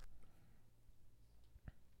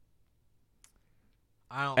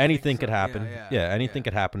 I don't Anything think could so. happen. Yeah, anything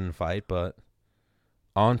could happen in a fight, but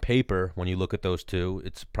on paper, when you look at those two,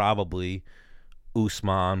 it's probably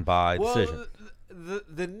Usman by decision.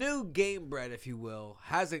 The new Game Bread, if you will,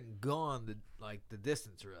 hasn't gone the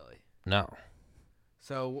distance really. No.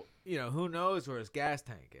 So, who knows where his gas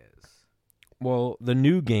tank is. Well, the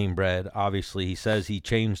new Game Bread, obviously, he says he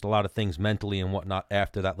changed a lot of things mentally and whatnot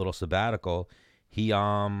after that little sabbatical. He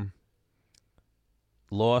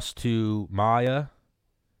lost to Maya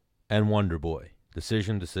and Wonder Boy.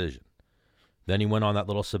 Decision. Then he went on that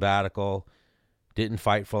little sabbatical, didn't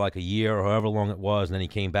fight for like a year or however long it was, and then he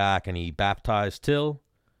came back and he baptized Till,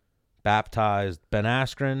 baptized Ben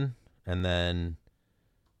Askren, and then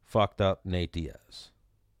fucked up Nate Diaz.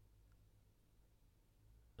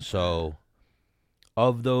 So,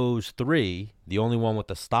 of those three, the only one with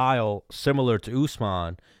the style similar to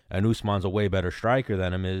Usman, and Usman's a way better striker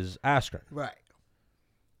than him, is Askren. Right.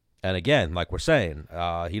 And again, like we're saying,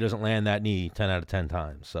 he doesn't land that knee 10 out of 10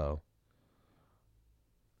 times. So,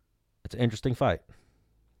 it's an interesting fight.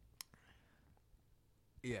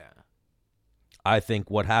 Yeah. I think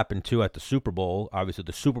what happened too at the Super Bowl, obviously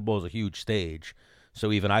the Super Bowl is a huge stage.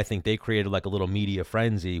 So even I think they created like a little media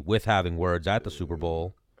frenzy with having words at the Super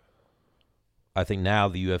Bowl. I think now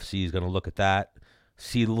the UFC is going to look at that,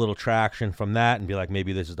 see the little traction from that, and be like,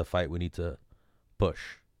 maybe this is the fight we need to push.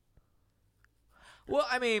 Well,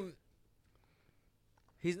 I mean,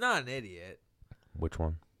 he's not an idiot. Which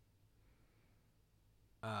one?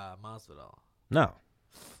 Masvidal. No.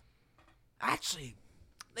 Actually,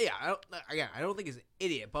 yeah, I don't think he's an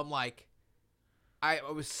idiot, but I'm like, I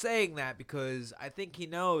was saying that because I think he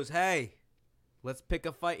knows, hey, let's pick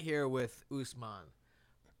a fight here with Usman.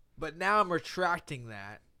 But now I'm retracting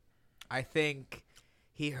that. I think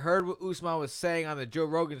he heard what Usman was saying on the Joe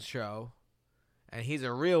Rogan show, and he's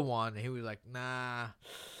a real one, and he was like, nah,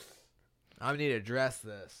 I need to address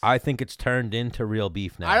this. I think it's turned into real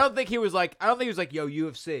beef now. I don't think he was like, yo,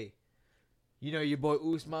 UFC. You know your boy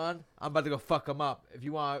Usman? I'm about to go fuck him up. If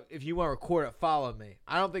you want to record it, follow me.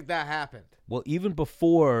 I don't think that happened. Well, even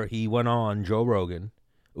before he went on Joe Rogan,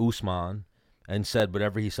 Usman, and said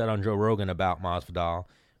whatever he said on Joe Rogan about Masvidal,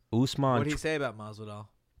 Usman. What did he say about Masvidal?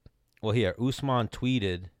 Well, here, Usman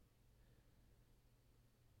tweeted.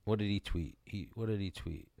 What did he tweet? What did he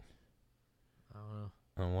tweet? I don't know.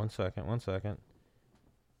 Oh, one second.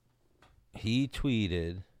 He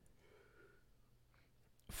tweeted,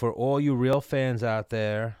 for all you real fans out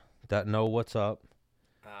there that know what's up,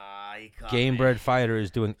 Gamebred Fighter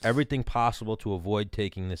is doing everything possible to avoid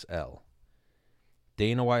taking this L.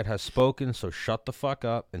 Dana White has spoken, so shut the fuck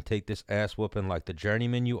up and take this ass whooping like the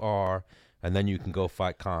journeyman you are, and then you can go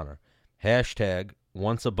fight Conor. Hashtag,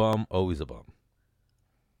 once a bum, always a bum.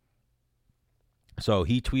 So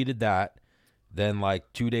he tweeted that. Then, like, a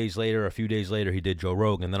few days later, he did Joe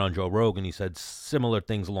Rogan. Then on Joe Rogan, he said similar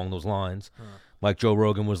things along those lines. Like, Joe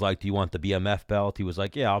Rogan was like, do you want the BMF belt? He was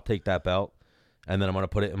like, yeah, I'll take that belt. And then I'm going to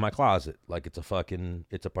put it in my closet. Like, it's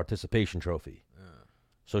a participation trophy.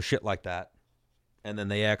 So shit like that. And then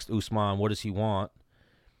they asked Usman, what does he want?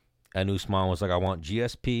 And Usman was like, I want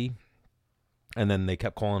GSP. And then they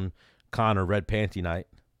kept calling Conor Red Panty Night.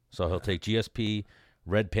 So he'll take GSP,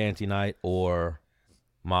 Red Panty Night, or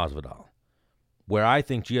Masvidal. Where I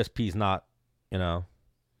think GSP's not, It's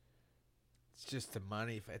just a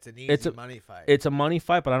money fight. It's an easy money fight. It's a money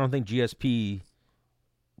fight, but I don't think GSP's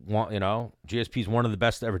one of the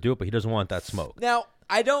best to ever do it, but he doesn't want that smoke. Now,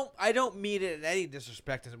 I don't mean it in any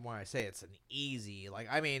disrespect when I say it's an easy. Like,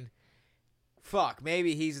 I mean, fuck,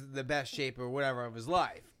 maybe he's in the best shape or whatever of his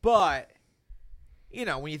life. But,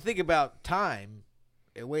 when you think about time,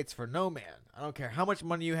 it waits for no man. I don't care how much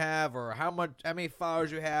money you have or how many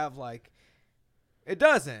followers you have, like, it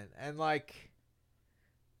doesn't. And, like,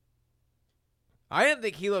 I didn't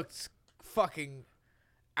think he looked fucking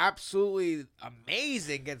absolutely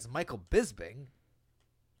amazing against Michael Bisping.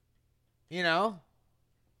 Yeah.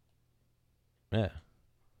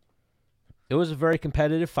 It was a very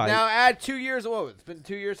competitive fight. Now add 2 years. Whoa, it's been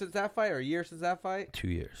 2 years since that fight, or a year since that fight? 2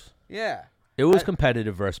 years. Yeah. It was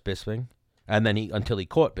competitive versus Bisping, and then until he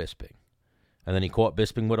caught Bisping. And then he caught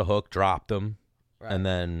Bisping with a hook, dropped him, Right. and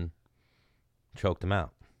then choked him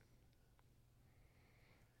out.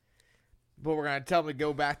 But we're going to tell him to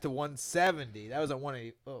go back to 170. That was at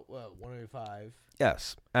 185.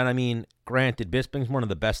 Yes. And I mean, granted, Bisping's one of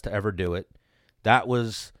the best to ever do it. That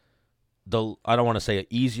was I don't want to say an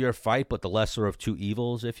easier fight, but the lesser of two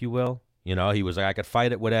evils, if you will. He was like, I could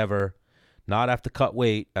fight it, whatever, not have to cut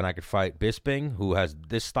weight, and I could fight Bisping, who has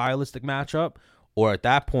this stylistic matchup, or at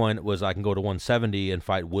that point, it was I can go to 170 and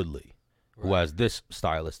fight Woodley, who has this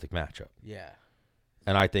stylistic matchup. Yeah.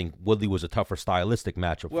 And I think Woodley was a tougher stylistic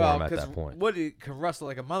matchup for him at that point. Woodley can wrestle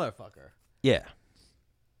like a motherfucker. Yeah.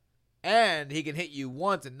 And he can hit you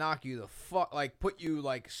once and knock you the fuck, like, put you,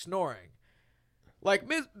 like, snoring. Like,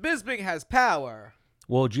 Bisping has power.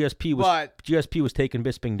 Well, GSP was taking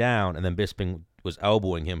Bisping down, and then Bisping was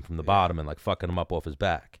elbowing him from the bottom and, like, fucking him up off his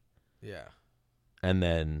back. Yeah. And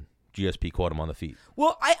then GSP caught him on the feet.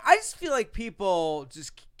 Well, I just feel like people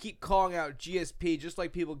just keep calling out GSP just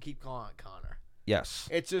like people keep calling out Conor. Yes.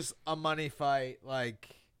 It's just a money fight, like...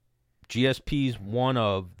 GSP's one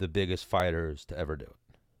of the biggest fighters to ever do it.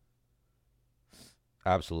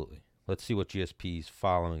 Absolutely. Let's see what GSP's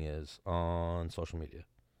following is on social media.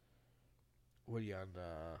 What are you on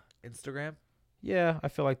Instagram? Yeah, I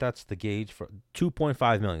feel like that's the gauge for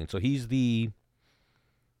 2.5 million. So he's the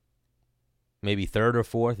maybe third or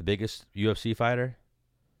fourth biggest UFC fighter.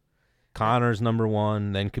 Connor's number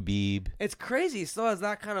one, then Khabib, It's crazy. He still has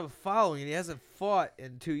that kind of following, and he hasn't fought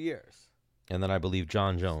in 2 years. and then I believe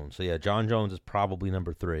John Jones. So yeah, John Jones is probably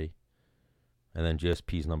number 3, and then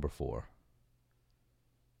GSP's number 4.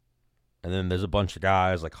 And then there's a bunch of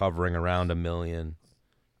guys like hovering around 1 million.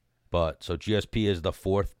 But so GSP is the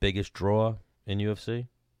 4th biggest draw in UFC,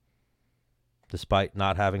 despite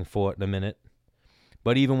not having fought in a minute.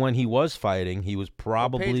 But even when he was fighting, he was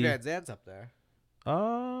probably Paige Van Zandt's up there.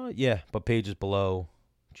 yeah, but Paige is below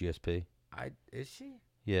GSP. Is she?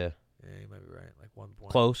 Yeah, Yeah, you might be right. Like 1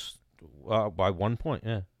 point. close by 1 point.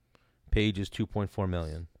 Yeah, Paige is 2.4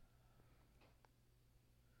 million.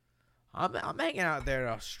 I'm hanging out there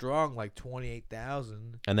at a strong like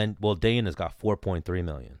 28,000. And then, well, Dana's got 4.3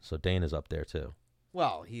 million, so Dana's up there too.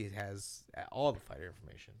 Well, he has all the fighter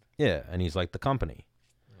information. Yeah, and he's like the company.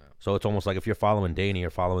 Yeah. So it's almost like if you're following Dana, you're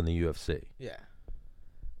following the UFC. Yeah,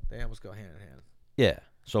 they almost go hand in hand. Yeah.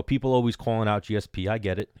 So people always calling out GSP. I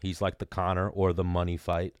get it. He's like the Conor or the money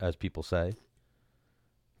fight, as people say.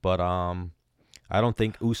 But I don't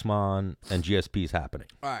think Usman and GSP is happening.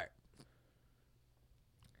 All right.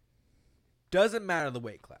 Doesn't matter the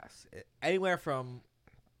weight class. Anywhere from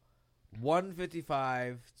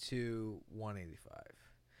 155 to 185.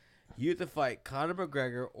 You have to fight Conor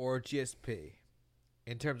McGregor or GSP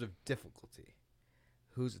in terms of difficulty.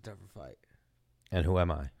 Who's a tougher fight? And who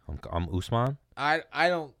am I? I'm Usman. I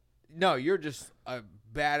don't. No, you're just a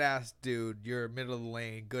badass dude. You're middle of the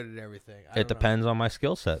lane, good at everything. It depends on my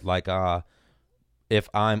skill set. Like, if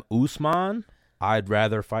I'm Usman, I'd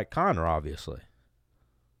rather fight Conor, obviously.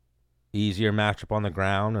 Easier matchup on the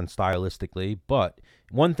ground and stylistically. But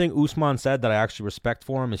one thing Usman said that I actually respect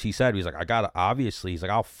for him is he's like,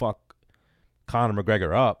 I'll fuck Conor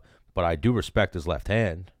McGregor up, but I do respect his left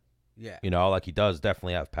hand. Yeah. You know, like he does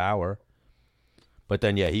definitely have power. But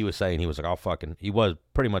then, yeah, he was saying, he was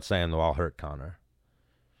pretty much saying, I'll hurt Conor.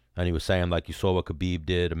 And he was saying, like, you saw what Khabib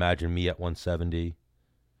did. Imagine me at 170.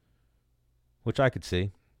 Which I could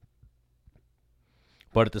see.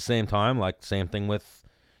 But at the same time, like, same thing with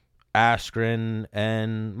Askren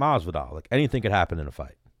and Masvidal. Like, anything could happen in a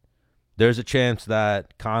fight. There's a chance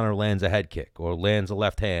that Conor lands a head kick or lands a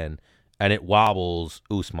left hand and it wobbles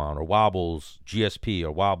Usman or wobbles GSP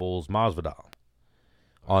or wobbles Masvidal.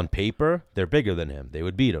 On paper, they're bigger than him. They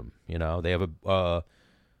would beat him. You know, they have a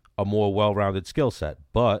more well-rounded skill set.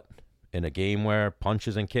 But in a game where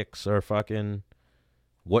punches and kicks are fucking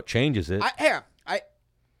what changes it. I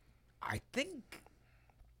think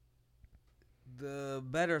the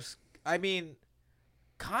better. I mean,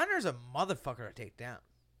 Conor's a motherfucker to take down.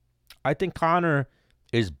 I think Conor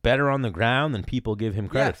is better on the ground than people give him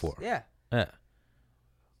credit for. Yeah. Yeah.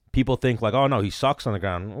 People think like, oh no, he sucks on the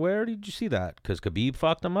ground. Where did you see that? Because Khabib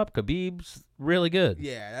fucked him up. Khabib's really good.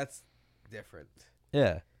 Yeah, that's different.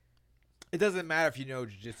 Yeah. It doesn't matter if you know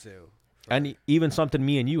jiu-jitsu. And even something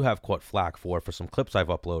me and you have caught flack for some clips I've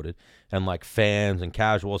uploaded. And like fans and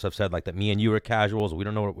casuals have said like that me and you are casuals. We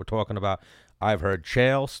don't know what we're talking about. I've heard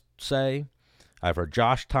Chael say. I've heard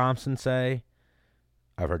Josh Thompson say.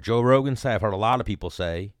 I've heard Joe Rogan say. I've heard a lot of people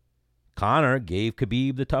say Conor gave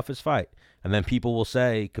Khabib the toughest fight. And then people will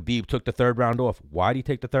say Khabib took the 3rd round off. Why did he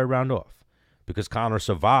take the 3rd round off? Because Conor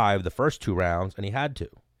survived the first 2 rounds and he had to.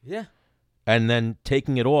 Yeah. And then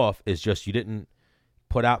taking it off is just you didn't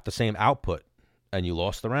put out the same output and you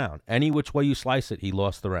lost the round. Any which way you slice it, he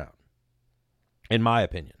lost the round. In my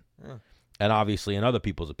opinion. Yeah. And obviously in other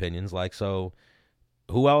people's opinions. Like, so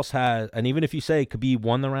who else has, and even if you say Khabib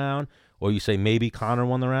won the round or you say maybe Conor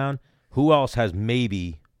won the round, who else has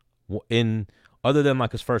maybe in, other than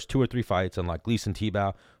like his first 2 or 3 fights and like Gleason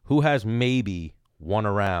Tebow, who has maybe won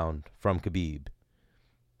a round from Khabib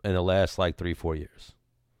in the last like 3-4 years?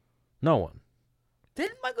 No one.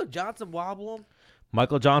 Didn't Michael Johnson wobble him?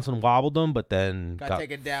 Michael Johnson wobbled him, but then Got got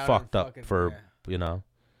taken down fucked and up fucking- for, yeah. you know,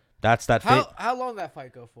 that's that fit. How long did that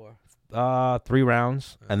fight go for? 3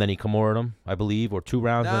 rounds, and then he Kimura'd him, I believe, or 2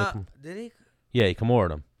 rounds. Nah, did he? Yeah, he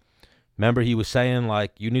Kimura'd him. Remember, he was saying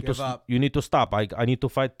like, "You need Give to, up. you need to stop. I need to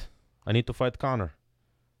fight. I need to fight Conor.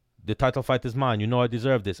 The title fight is mine. You know I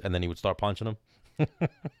deserve this." And then he would start punching him.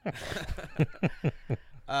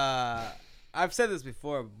 I've said this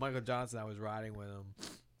before. Michael Johnson, I was riding with him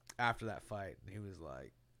after that fight, and he was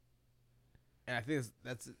like, and I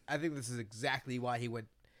think this is exactly why he went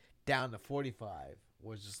down to 45.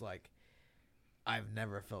 Was just like, I've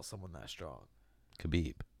never felt someone that strong.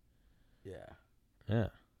 Khabib. Yeah. Yeah,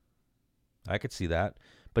 I could see that.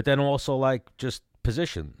 But then also like just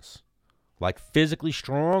positions, like physically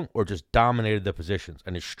strong or just dominated the positions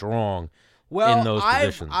and is strong Well, in those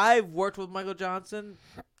positions. I've worked with Michael Johnson,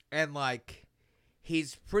 and like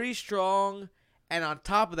he's pretty strong, and on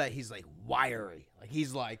top of that, he's like wiry. Like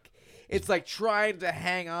he's like, it's like trying to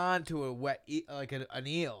hang on to a like an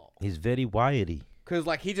eel. He's very wiry. Cause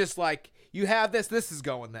like he just like, you have this is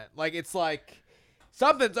going then. Like it's like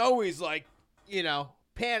something's always like,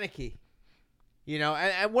 panicky.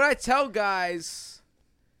 And when I tell guys,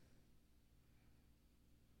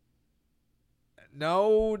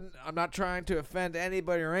 no, I'm not trying to offend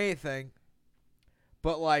anybody or anything,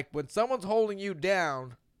 but like when someone's holding you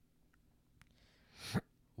down,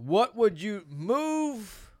 what would you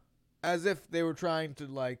move as if they were trying to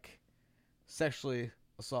like sexually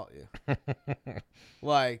assault you?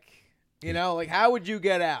 Like, like how would you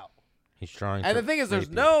get out? He's trying. And the thing is, there's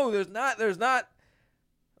not.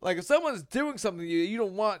 Like if someone's doing something you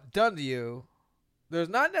don't want done to you, there's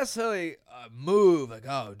not necessarily a move like,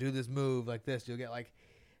 oh, do this move like this. You'll get like,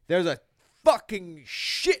 there's a fucking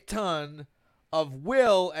shit ton of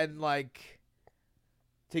will and like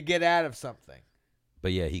to get out of something.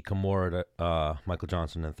 But yeah, he Kimura'd Michael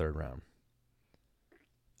Johnson in the 3rd round.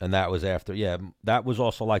 And that was after, that was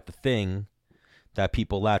also like the thing that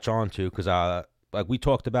people latch on to because like we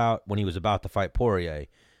talked about when he was about to fight Poirier,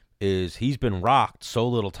 is he's been rocked so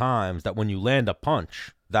little times that when you land a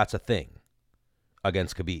punch, that's a thing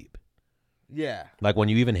against Khabib. Yeah. Like when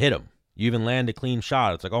you even hit him, you even land a clean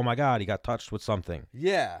shot. It's like, oh my God, he got touched with something.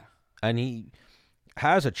 Yeah. And he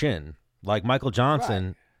has a chin. Like Michael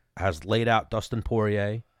Johnson has laid out Dustin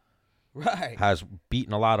Poirier. Right. Has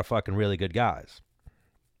beaten a lot of fucking really good guys.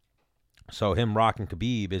 So him rocking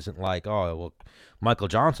Khabib isn't like, oh, well, Michael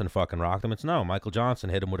Johnson fucking rocked him. It's no, Michael Johnson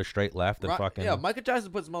hit him with a straight left and fucking... Yeah, Michael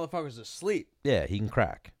Johnson puts motherfuckers to sleep. Yeah, he can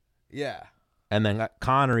crack. Yeah. And then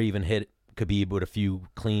Conor even hit Khabib with a few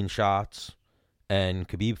clean shots, and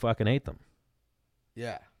Khabib fucking ate them.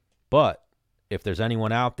 Yeah. But if there's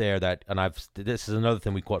anyone out there that... And this is another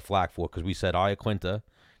thing we caught flack for, because we said Iaquinta,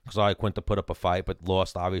 because Iaquinta put up a fight, but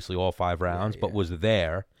lost, obviously, all 5 rounds, but was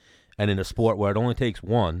there. And in a sport where it only takes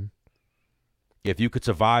one... If you could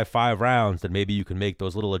survive 5 rounds, then maybe you can make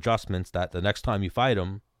those little adjustments that the next time you fight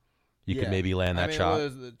him, you could maybe land that shot. Well,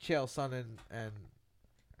 the Chael Sonnen and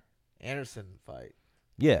Anderson fight.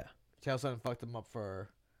 Yeah. Chael Sonnen fucked him up for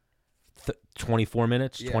 24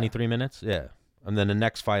 minutes, 23 minutes. Yeah. And then the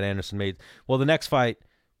next fight Anderson made. Well, the next fight,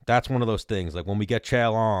 that's one of those things. Like when we get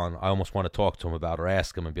Chael on, I almost want to talk to him about or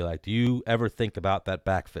ask him and be like, do you ever think about that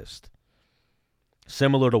back fist?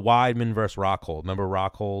 Similar to Weidman versus Rockhold. Remember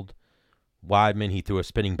Rockhold? Weidman, he threw a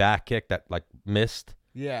spinning back kick that like missed.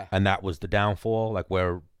 Yeah. And that was the downfall, like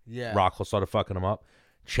where Rockhold started fucking him up.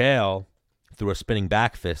 Chael threw a spinning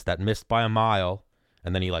back fist that missed by a mile,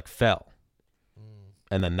 and then he like fell.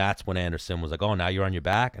 And then that's when Anderson was like, oh, now you're on your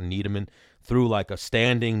back, and Needham threw like a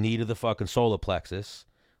standing knee to the fucking solar plexus,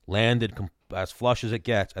 landed as flush as it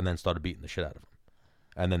gets, and then started beating the shit out of him.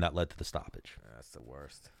 And then that led to the stoppage. That's the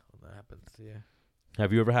worst when that happens to you.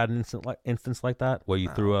 Have you ever had an instance like that where you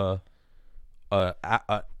threw out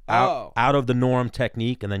of the norm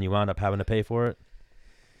technique and then you wound up having to pay for it?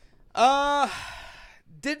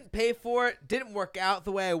 Didn't pay for it. Didn't work out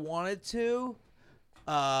the way I wanted to.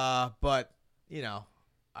 But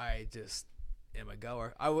I just am a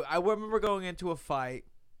goer. I remember going into a fight,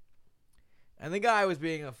 and the guy was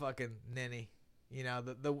being a fucking ninny.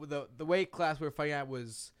 The weight class we were fighting at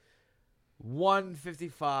was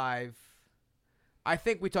 155. I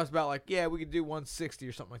think we talked about like, we could do 160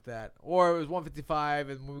 or something like that, or it was 155.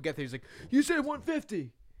 And when we get there, he's like, "You said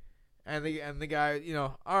 150," and the guy,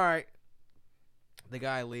 all right. The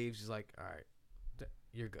guy leaves. He's like, "All right,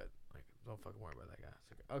 you're good. Like, don't fucking worry about that guy."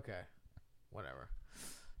 It's like, okay, whatever.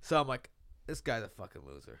 So I'm like, this guy's a fucking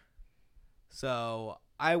loser. So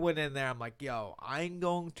I went in there. I'm like, yo, I'm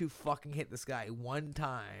going to fucking hit this guy one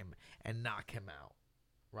time and knock him out.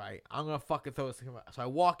 Right? I'm going to fucking throw this thing out. So I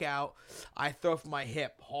walk out. I throw from my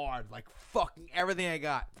hip hard, like fucking everything I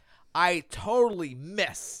got. I totally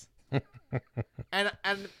miss. and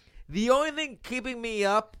the only thing keeping me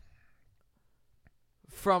up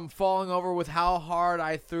from falling over with how hard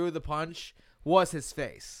I threw the punch was his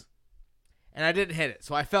face. And I didn't hit it,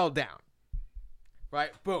 so I fell down.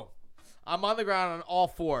 Right? Boom. I'm on the ground on all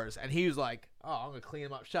fours, and he was like, oh, I'm going to clean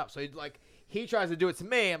him up shop. So he tries to do it to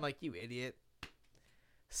me. I'm like, you idiot.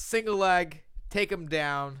 Single leg, take him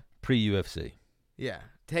down. Pre-UFC. Yeah.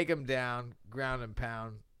 Take him down, ground and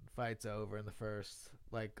pound. Fight's over in the first.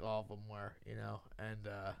 Like, all of them were, And,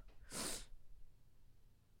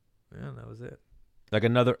 that was it. Like,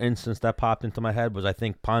 another instance that popped into my head was, I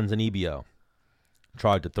think, Ponzinibbio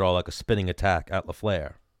tried to throw, like, a spinning attack at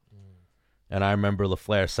LaFleur. And I remember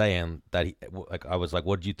LaFleur saying that I was like,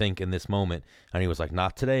 what did you think in this moment? And he was like,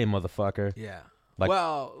 not today, motherfucker. Yeah. Like,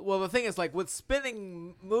 well, the thing is, like, with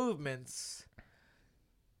spinning movements,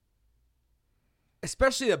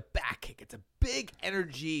 especially a back kick, it's a big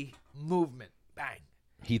energy movement. Bang.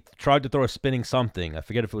 he tried to throw a spinning something. I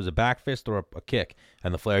forget if it was a back fist or a kick,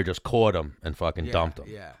 and the Flair just caught him and fucking dumped him.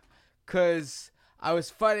 Yeah. Because I was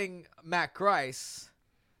fighting Matt Grice.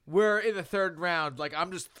 We're in the third round. Like,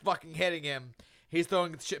 I'm just fucking hitting him. He's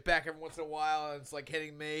throwing shit back every once in a while, and it's, like,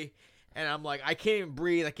 hitting me. And I'm like, I can't even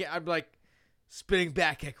breathe. I'm like, spinning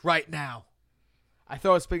back kick right now. I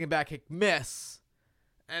throw a spinning back kick, miss.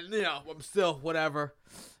 And, I'm still whatever.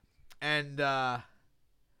 And I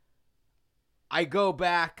go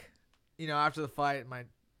back, after the fight, and my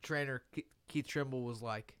trainer, Keith Trimble, was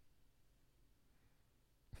like,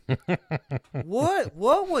 What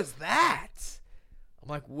was that? I'm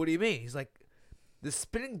like, what do you mean? He's like, the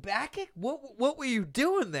spinning back kick? What were you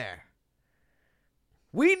doing there?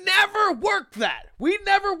 We never worked that.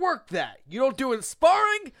 You don't do it in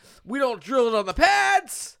sparring. We don't drill it on the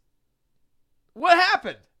pads. What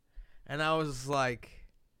happened? And I was like,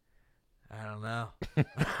 I don't know.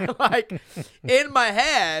 Like, in my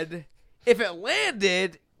head, if it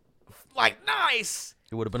landed, like, nice,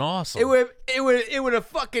 It would have been awesome. it would have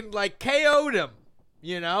fucking, like, KO'd him,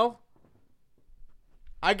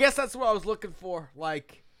 I guess that's what I was looking for.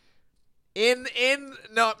 Like,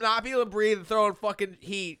 not be able to breathe and throwing fucking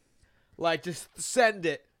heat. Like, just send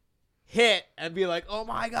it, hit, and be like, oh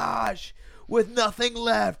my gosh, with nothing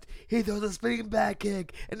left, he throws a spinning back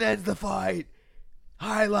kick and ends the fight.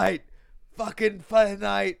 Highlight, fucking fight of the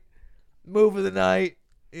night, move of the night,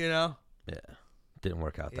 Yeah. Didn't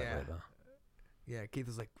work out that way, though. Yeah, Keith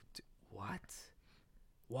was like, what?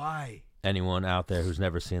 Why? Anyone out there who's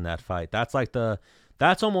never seen that fight, that's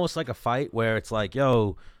almost like a fight where it's like,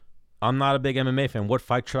 yo, I'm not a big MMA fan. What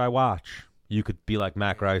fight should I watch? You could be like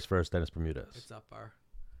Matt Grice versus Dennis Bermudez. It's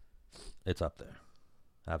up there.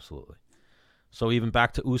 Absolutely. So even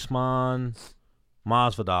back to Usman,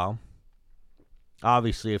 Masvidal.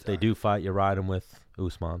 Obviously, if they do fight, you're riding with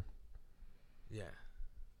Usman. Yeah.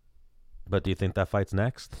 But do you think that fight's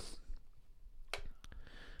next?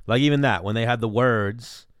 Like, even that, when they had the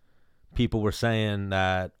words, people were saying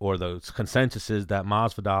that, or the consensus is that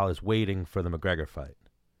Masvidal is waiting for the McGregor fight.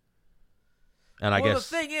 And I guess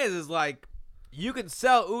the thing is like, you can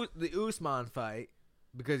sell the Usman fight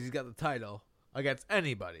because he's got the title against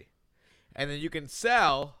anybody. And then you can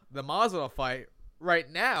sell the Masvidal fight right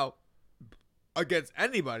now against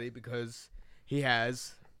anybody because he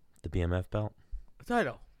has the BMF belt. a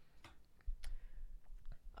title.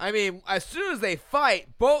 I mean, as soon as they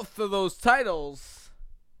fight, both of those titles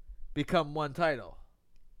become one title.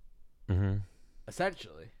 Mm-hmm.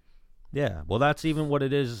 Essentially. Yeah, well, that's even what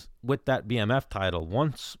it is with that BMF title.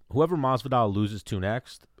 Once whoever Masvidal loses to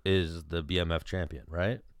next is the BMF champion,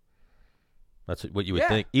 right? That's what you would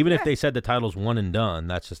think. Even if they said the title's one and done,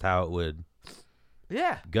 that's just how it would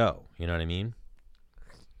go. You know what I mean?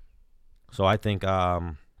 So I think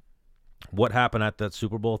what happened at that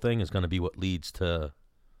Super Bowl thing is going to be what leads to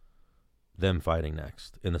them fighting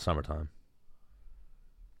next in the summertime.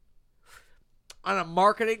 On a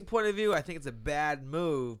marketing point of view, I think it's a bad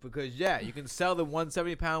move because, you can sell the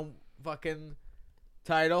 170-pound fucking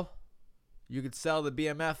title. You could sell the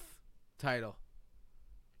BMF title.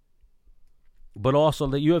 But also,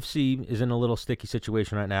 the UFC is in a little sticky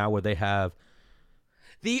situation right now where they have...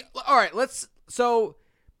 All right,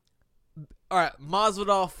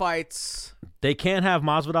 Masvidal fights... They can't have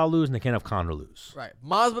Masvidal lose and they can't have Conor lose. Right.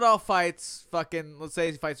 Masvidal fights fucking... Let's say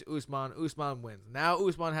he fights Usman. Usman wins. Now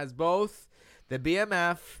Usman has both the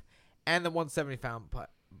BMF and the 170-pound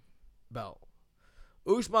belt.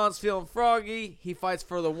 Usman's feeling froggy. He fights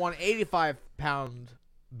for the 185-pound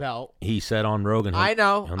belt. He said on Rogan. I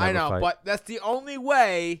know, fight. but that's the only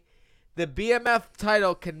way the BMF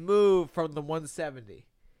title can move from the 170.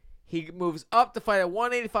 He moves up to fight at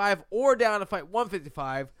 185 or down to fight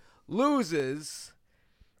 155, loses.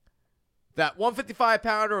 That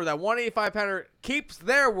 155-pounder or that 185-pounder keeps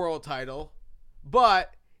their world title,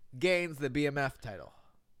 but gains the BMF title.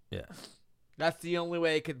 Yeah. That's the only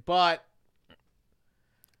way it could, but...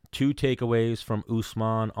 Two takeaways from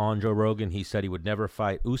Usman on Joe Rogan. He said he would never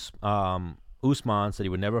fight. Usman said he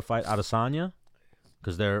would never fight Adesanya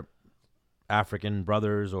because they're African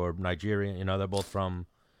brothers or Nigerian. They're both from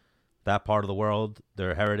that part of the world,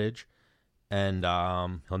 their heritage. And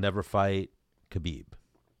he'll never fight Khabib.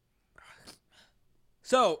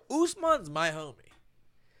 So, Usman's my homie.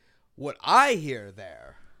 What I hear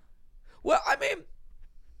there... Well, I mean...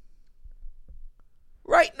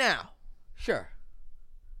 Right now, sure.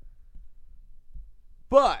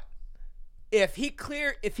 But if he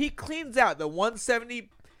cleans out the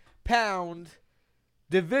 170-pound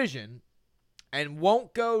division and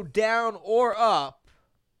won't go down or up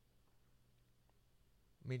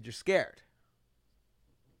means you're scared.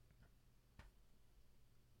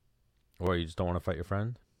 Or you just don't want to fight your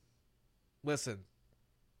friend? Listen,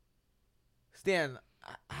 Stan,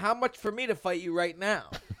 how much for me to fight you right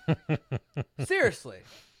now? Seriously.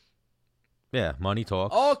 Yeah, money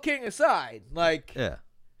talks. All kidding aside, like, Yeah.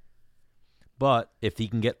 But if he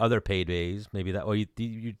can get other paydays, maybe that. Or you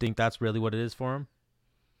think that's really what it is for him?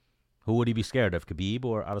 Who would he be scared of, Khabib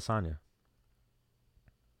or Adesanya?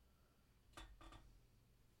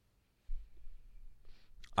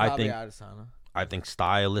 probably Adesanya. I think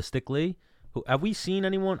stylistically, have we seen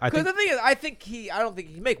anyone? Because the thing is, I don't think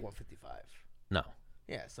he can make 155. No.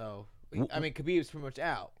 Yeah, so I mean, Khabib's pretty much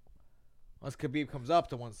out unless Khabib comes up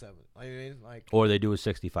to 170. I mean, like, Or they do a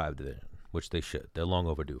 65 division, which they should. They're long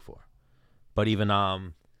overdue for. But even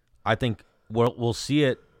I think we'll see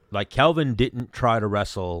it. Like, Kelvin didn't try to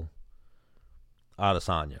wrestle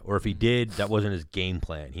Adesanya, or if he did, that wasn't his game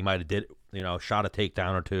plan. He might have shot a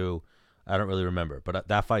takedown or two. I don't really remember, but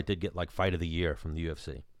that fight did get like fight of the year from the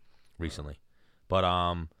UFC recently. But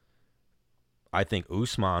I think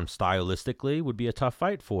Usman stylistically would be a tough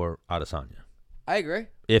fight for Adesanya I agree.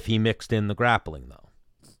 if he mixed in the grappling, though.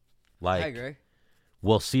 Like, I agree.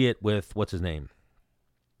 we'll see it with what's his name,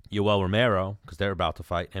 Yoel Romero, because they're about to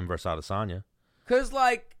fight him versus Adesanya. Because,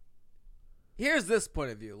 like, here's this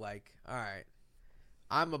point of view. Like, all right,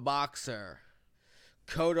 I'm a boxer.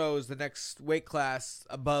 Cotto's the next weight class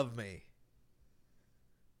above me.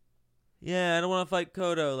 Yeah, I don't want to fight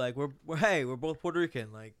Cotto. Like, we're both Puerto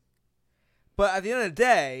Rican. Like, but at the end of the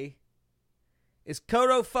day, is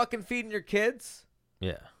Cotto fucking feeding your kids?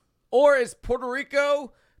 Yeah. Or is Puerto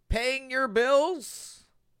Rico paying your bills?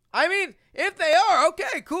 I mean, if they are,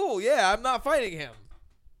 okay, cool. Yeah, I'm not fighting him.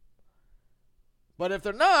 But if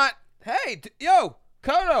they're not, hey, yo,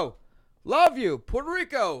 Cotto, love you. Puerto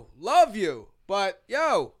Rico, love you. But,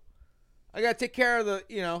 yo, I got to take care of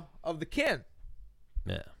of the kin.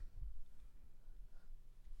 Yeah.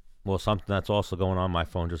 Well, something that's also going on, my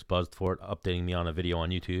phone just buzzed for it, updating me on a video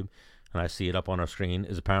on YouTube, and I see it up on our screen,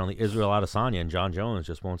 is apparently Israel Adesanya and John Jones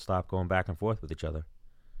just won't stop going back and forth with each other.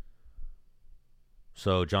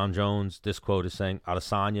 So John Jones, this quote is saying,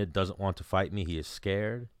 Adesanya doesn't want to fight me, he is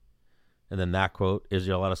scared. And then that quote,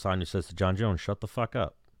 Israel Adesanya says to John Jones, shut the fuck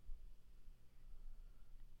up.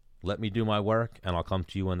 Let me do my work, and I'll come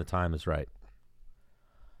to you when the time is right.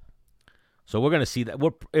 So we're going to see that.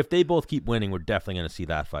 If they both keep winning, we're definitely going to see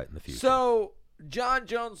that fight in the future. So John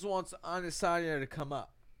Jones wants Adesanya to come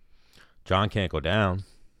up. John can't go down.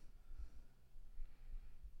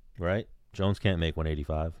 Right? Jones can't make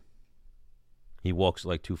 185. He walks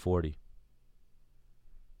like 240.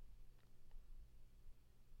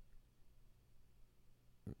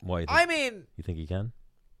 Why? I mean, You think he can?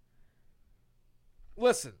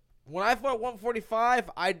 listen, when I fought 145,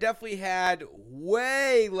 I definitely had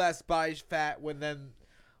way less body fat when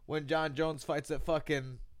John Jones fights at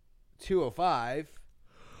fucking 205.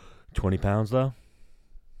 20 pounds, though?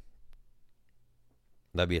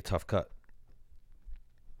 That'd be a tough cut.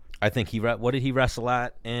 I think what did he wrestle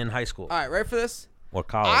at in high school All right, ready for this? or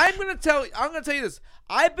college? I'm gonna tell you this.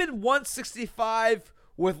 I've been 165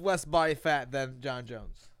 with less body fat than John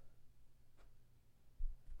Jones.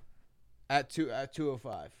 At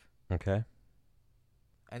 205. Okay.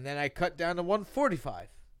 And then I cut down to 145.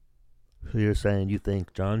 So you're saying you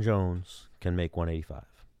think John Jones can make 185?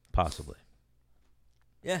 Possibly.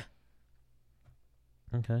 Yeah.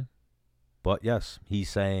 Okay. But yes, he's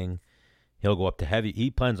saying he'll go up to heavy. He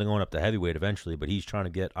plans on going up to heavyweight eventually, but he's trying to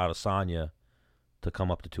get Adesanya to come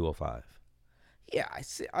up to 205. Yeah,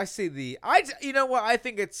 I see you know what? I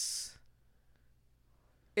think it's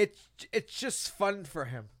just fun for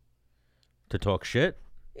him. To talk shit?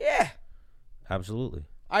 Yeah. Absolutely.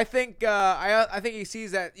 I think I think he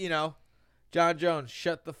sees that, John Jones,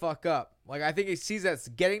 shut the fuck up. Like, I think he sees that's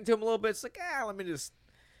getting to him a little bit. It's like, let me just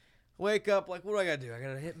wake up. Like, what do I gotta do? I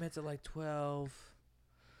gotta hit meds at like 12.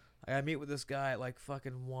 I gotta meet with this guy at like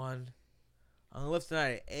fucking 1. I'm gonna lift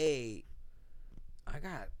tonight at 8. I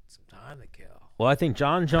got some time to kill. Well, I think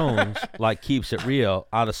John Jones like keeps it real.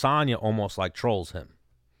 Adesanya almost like trolls him.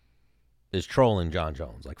 Is trolling John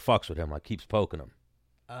Jones, like fucks with him, like keeps poking him.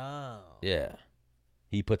 Oh. Yeah.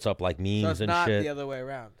 He puts up like memes So it's and not shit. the other way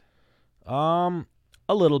around.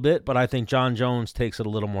 A little bit, but I think John Jones takes it a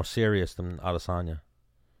little more serious than Adesanya.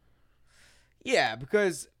 Yeah,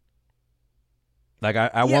 because Like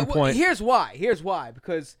at one point, here's why.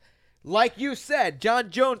 Because, like you said, John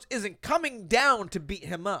Jones isn't coming down to beat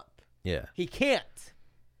him up. yeah, He can't.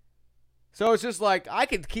 So it's just like I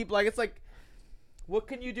can keep it's like, what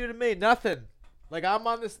can you do to me? Nothing. Like I'm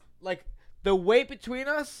on this. Like the weight between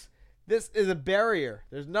us. This is a barrier.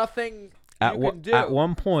 There's nothing you can do. At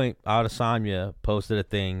one point, Adesanya posted a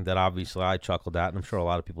thing that obviously I chuckled at, and I'm sure a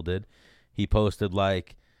lot of people did. He posted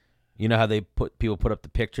like, you know how people put up the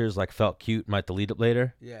pictures like felt cute, might delete it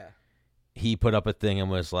later. Yeah. He put up a thing and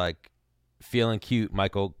was like, feeling cute,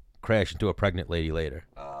 might go crash into a pregnant lady later.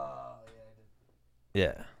 Oh yeah.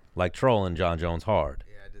 Yeah, like trolling John Jones hard.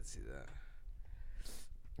 Yeah, I did see that.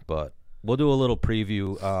 But we'll do a little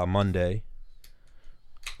preview Monday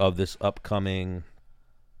of this upcoming.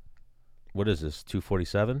 What is this?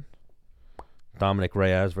 247. Dominic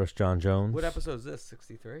Reyes versus John Jones. What episode is this?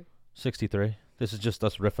 63. 63. This is just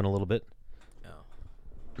us riffing a little bit.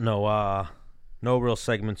 No. No real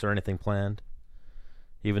segments or anything planned.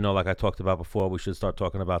 Even though, like I talked about before, we should start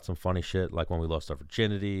talking about some funny shit, like when we lost our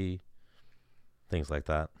virginity, things like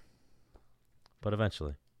that. But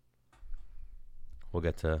eventually, we'll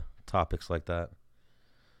get to topics like that.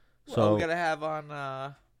 Well, So we gotta have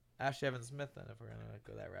on Ashley Evans Smith then if we're gonna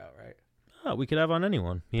go that route, right? we could have on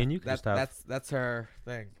anyone. Me and you could just have. That's her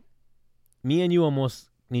thing. Me and you almost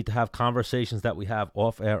need to have conversations that we have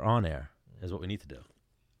off air, on air, is what we need to do.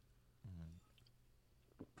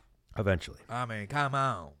 Eventually. I mean, come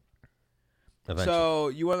on. Eventually. So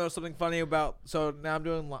you want to know something funny about? So now I'm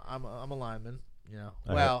doing. I'm a lineman. You know.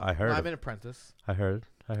 I heard I'm it. an apprentice. I heard.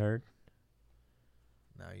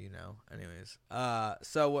 Now you know. Anyways.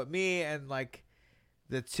 So what me and like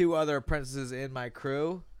the two other apprentices in my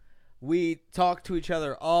crew, we talk to each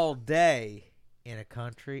other all day in a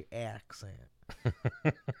country accent.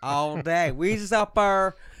 All day. We just up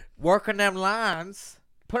there working them lines,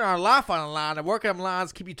 putting our life on the line, and working them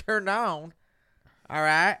lines keep you turned on. All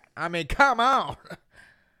right? I mean, come on.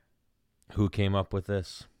 Who came up with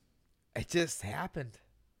this? It just happened.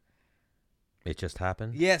 It just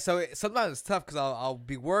happened? Yeah, so sometimes it's tough because I'll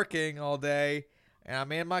be working all day, and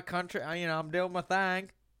I'm in my country. I'm doing my thing,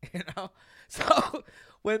 you know? So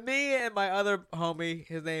when me and my other homie,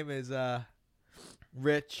 his name is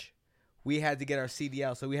Rich, we had to get our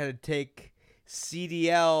CDL. So we had to take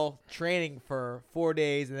CDL training for 4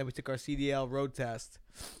 days, and then we took our CDL road test.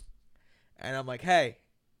 And I'm like, hey,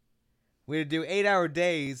 we had to do 8-hour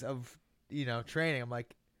days of, training. I'm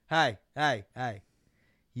like, hey,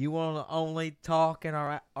 you want to only talk in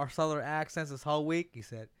our southern accents this whole week? He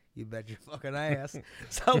said, you bet your fucking ass.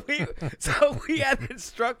 so we had the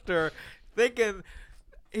instructor thinking,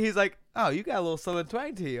 he's like, oh, you got a little southern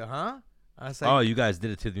twang to you, huh? I said, oh, you guys did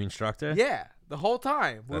it to the instructor? yeah, the whole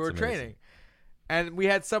time we That's were amazing. training. And we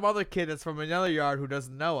had some other kid that's from another yard who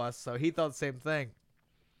doesn't know us, so he thought the same thing.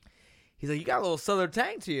 He's like, you got a little southern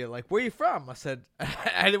tang to you. Like, where you from? I said,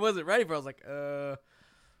 I wasn't ready for it. I was like,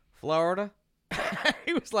 Florida.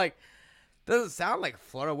 He was like, doesn't sound like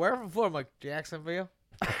Florida. Where from Florida? I'm like, Jacksonville.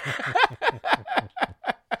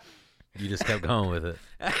 You just kept going with it.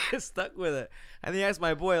 I stuck with it. And he asked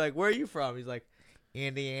my boy, like, where are you from? He's like,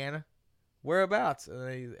 Indiana. Whereabouts? And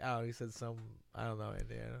then he said I don't know,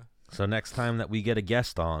 Indiana. So next time that we get a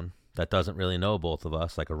guest on that doesn't really know both of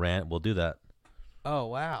us, like a rant, we'll do that. Oh,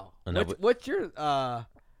 wow. And What's your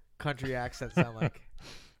country accent sound like?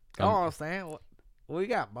 I don't understand. What you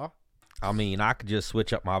got, bro? I mean, I could just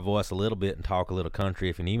switch up my voice a little bit and talk a little country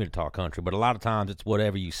if you need me to talk country, but a lot of times it's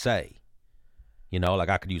whatever you say. Like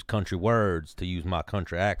I could use country words to use my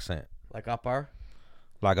country accent. Like up there?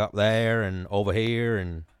 Like up there and over here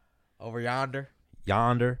and Over yonder?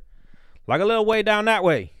 yonder. Like a little way down that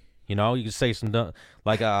way. You can say some,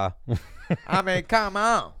 like, I mean, come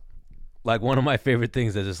on. like one of my favorite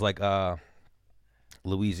things is just like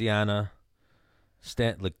Louisiana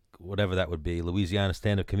like whatever that would be, Louisiana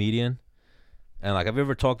stand-up comedian. And like, have you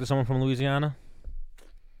ever talked to someone from Louisiana?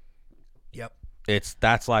 Yep.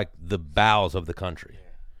 That's like the bowels of the country,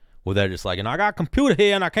 where they're just like, I got a computer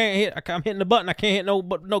here and I'm hitting the button, I can't hit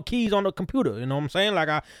no keys on the computer. You know what I'm saying? Like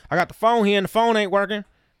I got the phone here and the phone ain't working.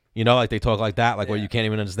 Like they talk like that, like where you can't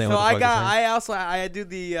even understand So what the fuck they're saying. I do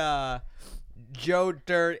the Joe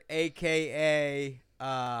Dirt, a.k.a.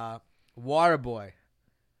 Waterboy.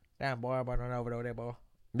 Damn, boy, I'm going over there, boy.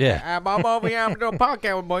 Yeah. I'm over here, I'm doing a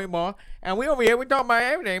podcast with boy, and we over here, we talking about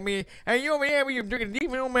everything, and you over here, we drinking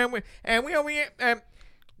deep, man, and we over here,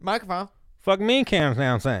 microphone. Fuck me, Cam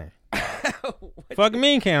down saying. Fuck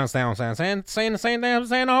me, Cam down saying. Saying the same thing I'm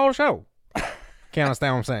saying the whole show. Can't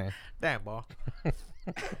understand what I'm saying. Damn, boy.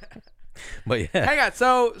 But yeah. Hang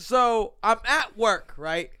on, so I'm at work,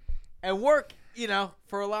 right? And work,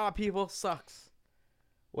 for a lot of people sucks.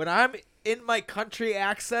 When I'm in my country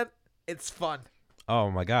accent, it's fun. Oh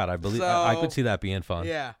my God, I believe I could see that being fun.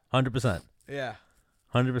 Yeah. 100%. Yeah.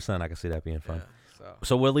 100%. I could see that being fun. Yeah,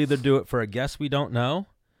 So we'll either do it for a guest we don't know,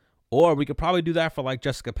 Or we could probably do that for like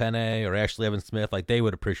Jessica Penne or Ashley Evans Smith. Like they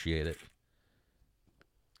would appreciate it.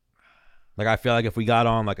 Like I feel like if we got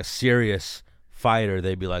on like a serious fighter,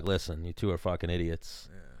 they'd be like, "Listen, you two are fucking idiots."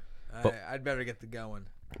 Yeah. But- I'd better get the going.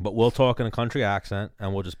 But we'll talk in a country accent,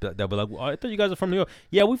 and they'll be like, well, "I thought you guys are from New York."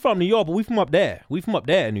 Yeah, we from New York, but we from up there. We from up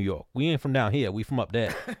there in New York. We ain't from down here. We from up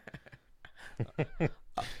there.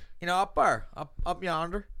 Up there, up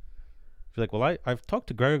yonder. She's like, "Well, I've talked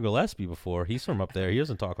to Gregor Gillespie before. He's from up there. He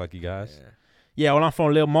doesn't talk like you guys." Yeah. Yeah, well, I'm from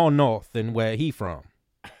a little more north than where he from.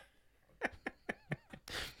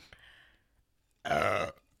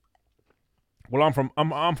 Well,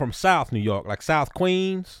 I'm from South New York, like South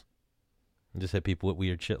Queens. And just hit people with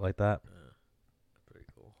weird shit like that. Pretty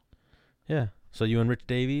cool. Yeah. So you and Rich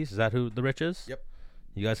Davies, is that who the Rich is? Yep.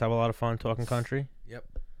 You guys have a lot of fun talking country. Yep.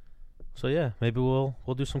 So yeah, maybe we'll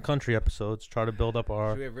do some country episodes. Try to build up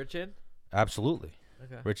our. Should we have Rich in? Absolutely.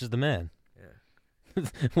 Okay. Rich is the man. Yeah.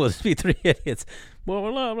 We'll just be three idiots.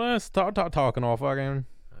 Well, let's talking all fucking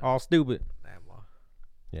all stupid. Damn, well.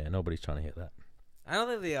 Yeah, nobody's trying to hear that. I don't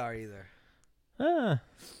think they are either.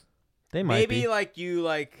 They might Maybe be. like you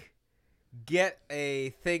get a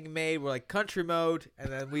thing made with like country mode,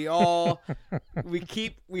 and then we all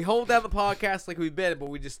we hold down the podcast like we've been, but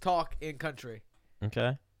we just talk in country,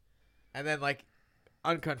 Okay. and then like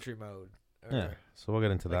uncountry mode. Or- Yeah. So we'll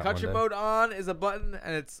get into The that. country one day. mode on is a button,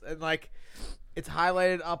 and it's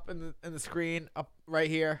highlighted up in the screen up right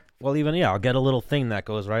here. Well, even I'll get a little thing that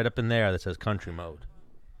goes right up in there that says country mode,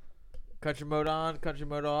 Country mode on, country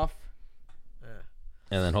mode off.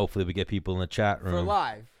 and then hopefully we get people in the chat For room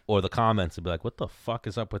live. or the comments and be like, "What the fuck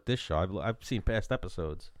is up with this show?" I've seen past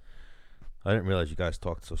episodes. I didn't realize you guys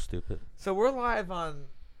talked so stupid. So we're live on.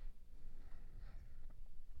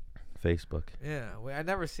 Facebook. Yeah, I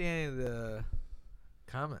never see any of the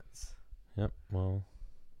comments. Yep. Well,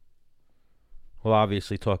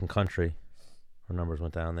 obviously talking country, our numbers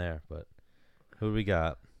went down there. But who do we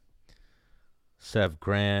got? Sev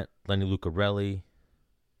Grant, Lenny Lucarelli.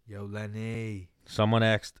 Yo, Lenny. Someone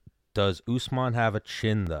asked, "Does Usman have a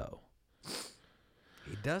chin though?"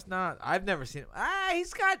 He does not. I've never seen him.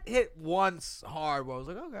 He's got hit once hard. Where I was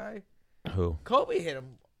like, okay. Who? Kobe hit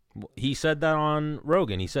him. He said that on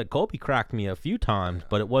Rogan. He said Colby cracked me a few times,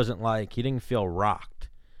 but it wasn't like he didn't feel rocked.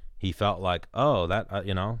 He felt like, oh, that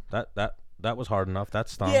that was hard enough. That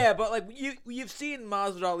stung. Yeah, but like you've seen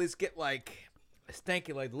Masvidal at least get like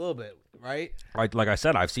stanky like a little bit, right? Like I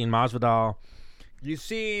said, I've seen Masvidal. You've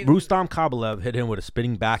seen Rustam Kabalev hit him with a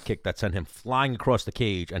spinning back kick that sent him flying across the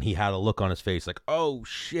cage, and he had a look on his face like, oh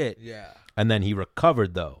shit. Yeah. And then he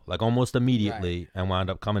recovered though, like almost immediately, and wound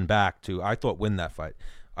up coming back to, I thought, win that fight.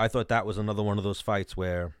 I thought that was another one of those fights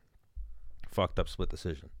where fucked up split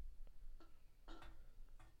decision.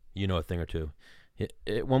 You know a thing or two.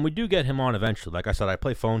 When we do get him on eventually, like I said, I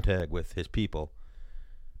play phone tag with his people.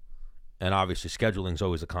 And obviously scheduling's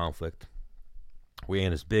always a conflict. We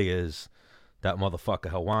ain't as big as that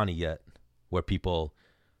motherfucker Helwani yet, where people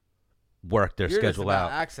work their You're just schedule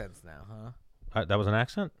about out. accents now, huh? That was an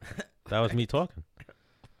accent? That was me talking.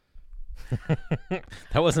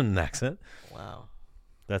 That wasn't an accent. Wow.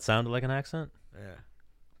 That sounded like an accent. Yeah.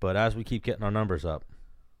 But as we keep getting our numbers up,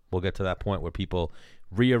 we'll get to that point where people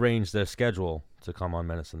rearrange their schedule to come on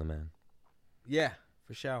Menace and the Man Yeah,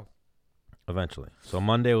 for sure. eventually. So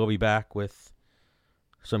Monday we'll be back with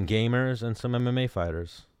some gamers and some MMA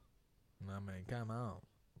fighters. No, man, come on.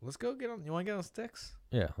 Let's go get on. You want to get on sticks?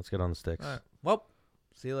 Yeah, let's get on the sticks. All right. Well,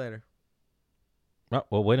 see you later. Oh,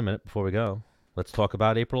 well, wait a minute before we go. Let's talk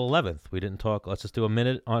about April 11th. We didn't talk. Let's just do a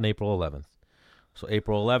minute on April 11th. So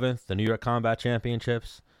April 11th, the New York Combat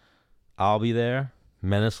Championships. I'll be there.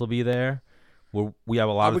 Menace will be there. We have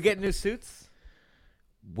a lot Are of. we getting new suits?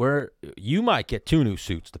 You might get 2 new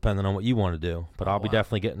suits depending on what you want to do, but Oh, I'll be wow.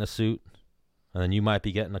 definitely getting a suit, and then you might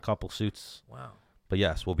be getting a couple suits. Wow. But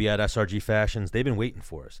yes, we'll be at SRG Fashions. They've been waiting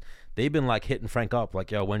for us. They've been like hitting Frank up,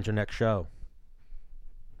 like, "Yo, when's your next show?"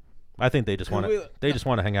 I think they just want to. They just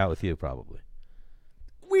want to hang out with you, probably.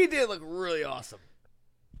 We did look really awesome.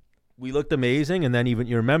 We looked amazing, and then even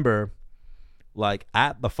you remember, like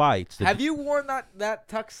at the fights. Have you worn that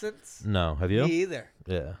tux since? No, have you? Me either.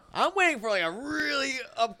 Yeah. I'm waiting for like a really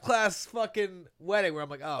up-class fucking wedding where I'm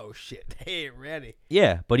like, oh shit, they ain't ready.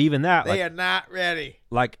 Yeah, but even that, They like, are not ready.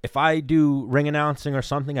 like if I do ring announcing or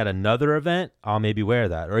something at another event, I'll maybe wear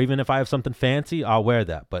that. Or even if I have something fancy, I'll wear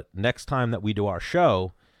that. But next time that we do our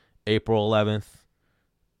show, April 11th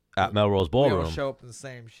at Melrose We Ballroom. don't show up in the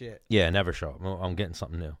same shit. Yeah, never show up. I'm getting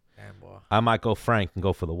something new. Damn, boy. I might go Frank and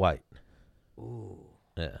go for the white. Ooh.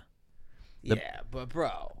 Yeah. Yeah, but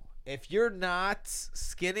bro, if you're not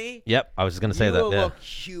skinny, Yep, I was just gonna say you that. will Yeah, look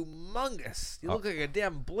humongous. You look like a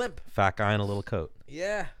damn blimp. fat guy in a little coat.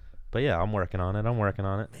 Yeah. But yeah, I'm working on it.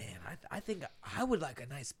 Man, I think I would like a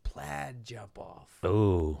nice plaid jump off.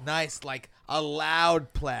 Ooh, Nice, like a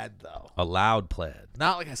loud plaid though. a loud plaid.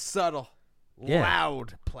 Not like a subtle, Yeah.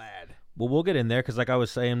 loud plaid. Well, we'll get in there because, like I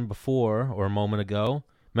was saying before or a moment ago,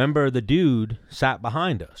 remember the dude sat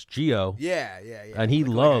behind us, Gio. Yeah. And he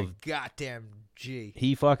Like loved- a goddamn G.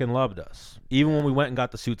 He fucking loved us. Even when we went and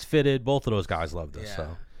got the suits fitted, both of those guys loved us. Yeah.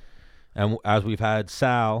 So, and as we've had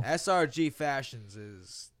Sal, SRG Fashions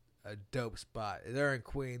is a dope spot. They're in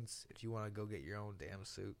Queens if you want to go get your own damn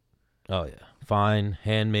suit. oh yeah, fine,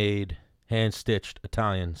 handmade, hand stitched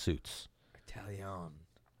Italian suits. Italian.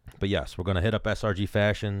 But yes, we're gonna hit up SRG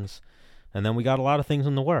Fashions, and then we got a lot of things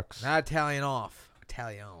in the works. Not Italian off.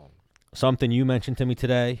 Italian. Something you mentioned to me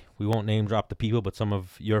today. We won't name drop the people, but some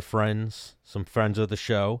of your friends, some friends of the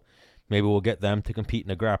show. Maybe we'll get them to compete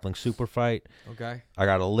in a grappling super fight. Okay. I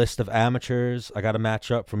got a list of amateurs. I got a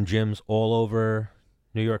matchup from gyms all over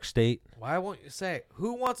New York State. Why won't you say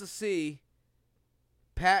who wants to see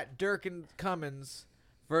Pat Durkin Cummins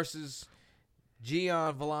versus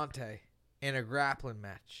Gian Volante in a grappling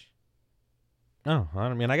match? Oh,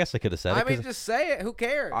 I mean, I guess I could have said it. I mean, 'cause just say it. Who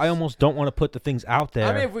cares? I almost don't want to put the things out there.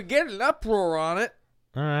 I mean, if we get an uproar on it,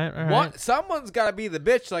 all right. someone's got to be the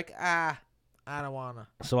bitch. Like, I don't wanna.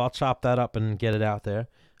 So I'll chop that up and get it out there.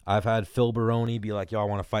 I've had Phil Baroni be like, yo, I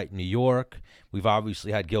want to fight in New York. We've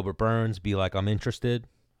obviously had Gilbert Burns be like, I'm interested.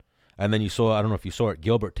 And then you saw, I don't know if you saw it,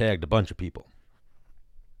 Gilbert tagged a bunch of people.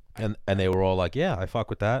 And they were all like, yeah, I fuck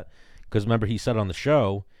with that. Because remember, he said on the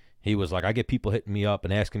show, he was like, I get people hitting me up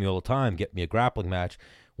and asking me all the time, get me a grappling match.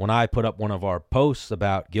 When I put up one of our posts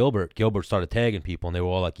about Gilbert started tagging people, and they were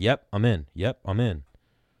all like, yep, I'm in. Yep, I'm in.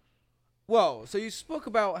 Whoa! So you spoke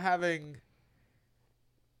about having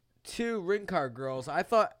 2 ring card girls. I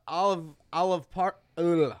thought Olive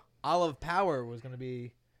Power was gonna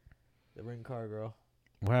be the ring card girl.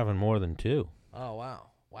 We're having more than 2. Oh wow!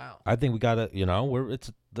 I think we got to,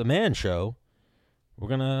 it's the man show. We're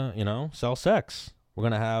going to, sell sex. We're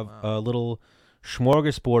going to have a little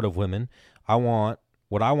smorgasbord of women.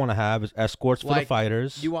 What I want to have is escorts for the Like,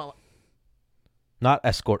 fighters. You want? Not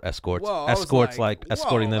escorts. Whoa, I was Escorts like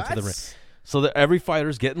escorting them to the ring. that's- So that every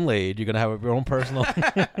fighter's getting laid. You're going to have your own personal.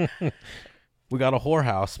 We got a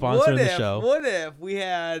whorehouse sponsoring the show. What if we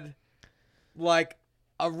had like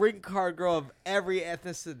a ring card girl of every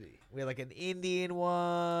ethnicity? We had like an Indian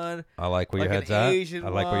one, I like where like your head's an at. Asian I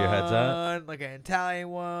like where your head's at. one, like an Italian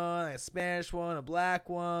one, like a Spanish one, a black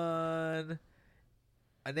one,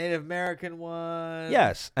 a Native American one.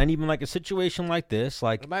 Yes. And even like a situation like this,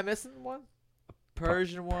 like Am I missing one? A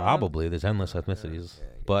Persian one? probably there's endless ethnicities. Yeah, I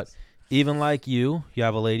But guess. even like you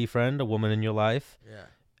have a lady friend, a woman in your life. Yeah.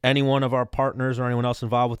 Any one of our partners or anyone else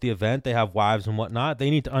involved with the event, they have wives and whatnot. They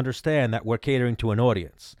need to understand that we're catering to an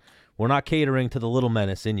audience. We're not catering to the little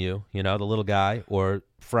menace in you, the little guy or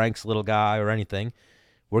Frank's little guy or anything.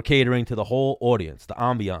 We're catering to the whole audience, the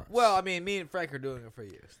ambiance. Well, I mean, me and Frank are doing it for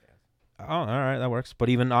you, Stan. Oh, all right, that works. But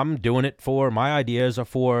even I'm doing it my ideas are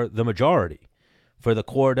for the majority, for the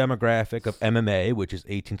core demographic of MMA, which is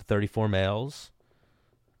 18 to 34 males.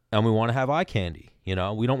 And we want to have eye candy. We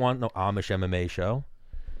don't want no Amish MMA show.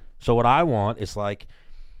 So what I want is like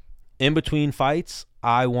in between fights,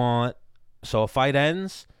 so a fight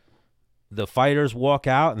ends, the fighters walk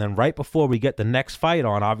out, and then right before we get the next fight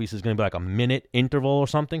on, obviously it's going to be like a minute interval or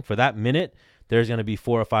something. For that minute, there's going to be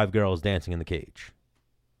 4 or 5 girls dancing in the cage.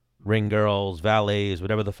 Ring girls, valets,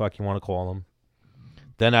 whatever the fuck you want to call them.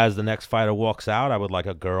 Then as the next fighter walks out, I would like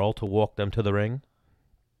a girl to walk them to the ring.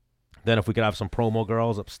 Then if we could have some promo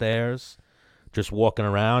girls upstairs just walking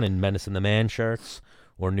around in Menace and the Man shirts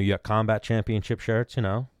or New York Combat Championship shirts, It's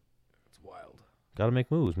wild. Got to make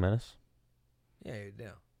moves, Menace. Yeah, you do.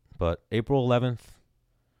 But April 11th,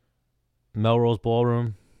 Melrose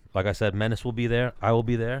Ballroom. Like I said, Menace will be there. I will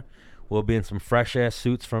be there. We'll be in some fresh-ass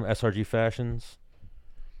suits from SRG Fashions.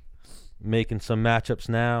 Making some matchups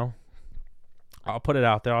now. I'll put it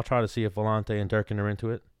out there. I'll try to see if Volante and Durkin are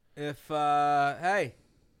into it.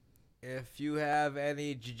 If you have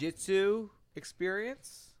any jiu-jitsu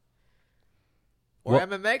experience or Well-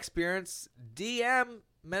 MMA experience, DM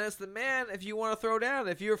Menace the Man if you want to throw down.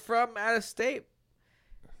 If you're from out of state,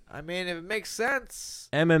 I mean, if it makes sense,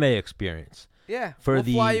 MMA experience. yeah, For we'll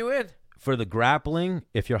the- fly you in. For the grappling,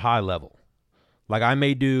 if you're high level. Like I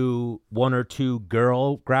may do 1 or 2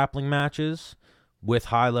 girl grappling matches with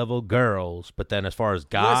high level girls, but then as far as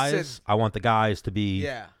guys, Listen. I want the guys to be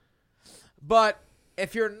Yeah, but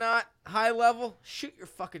if you're not high level, shoot your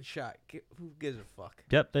fucking shot. Who gives a fuck?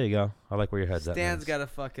 Yep, there you go. I like where your head's at. Stan's Menace. got to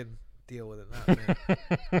fucking deal with it,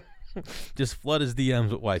 not me. Just flood his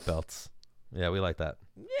DMs with white belts. Yeah, we like that.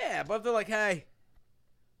 Yeah, but if they're like, hey,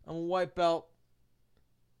 I'm a white belt.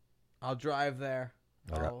 I'll drive there.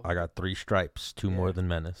 I got 3 stripes, 2 more than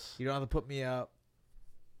Menace. You don't have to put me up.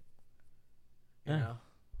 You Yeah. know?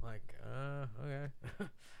 Like, okay.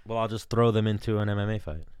 Well, I'll just throw them into an MMA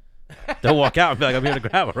fight. They'll walk out and be like, I'm here to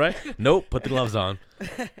grab it, right? Nope, put the gloves on.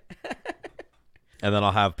 And then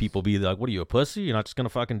I'll have people be like, what are you, a pussy? You're not just going to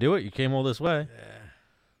fucking do it? You came all this way.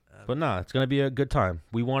 Yeah. But nah, it's going to be a good time.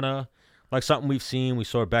 We want to, like something we've seen. We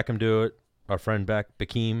saw Beckham do it. Our friend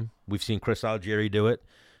Bekim. We've seen Chris Algieri do it.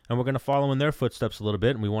 And we're going to follow in their footsteps a little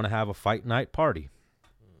bit. And we want to have a fight night party,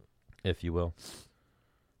 if you will.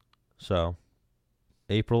 So,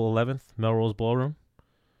 April 11th, Melrose Ballroom.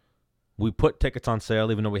 We put tickets on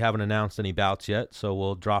sale, even though we haven't announced any bouts yet. So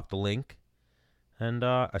we'll drop the link. And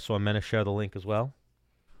I saw Menace share the link as well.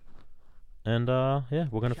 And yeah,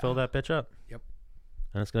 we're going to fill that bitch up. Yep.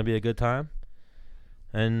 And it's going to be a good time.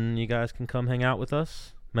 And you guys can come hang out with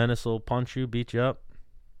us. Menace will punch you, beat you up.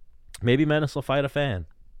 Maybe Menace will fight a fan.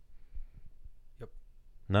 Yep.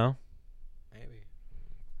 No? Maybe.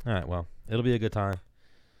 All right, well, it'll be a good time.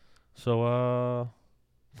 So,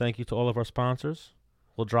 thank you to all of our sponsors.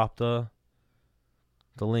 We'll drop the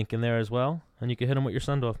link in there as well, and you can hit them with your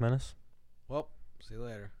send-off, Menace. Well, see you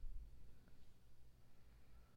later.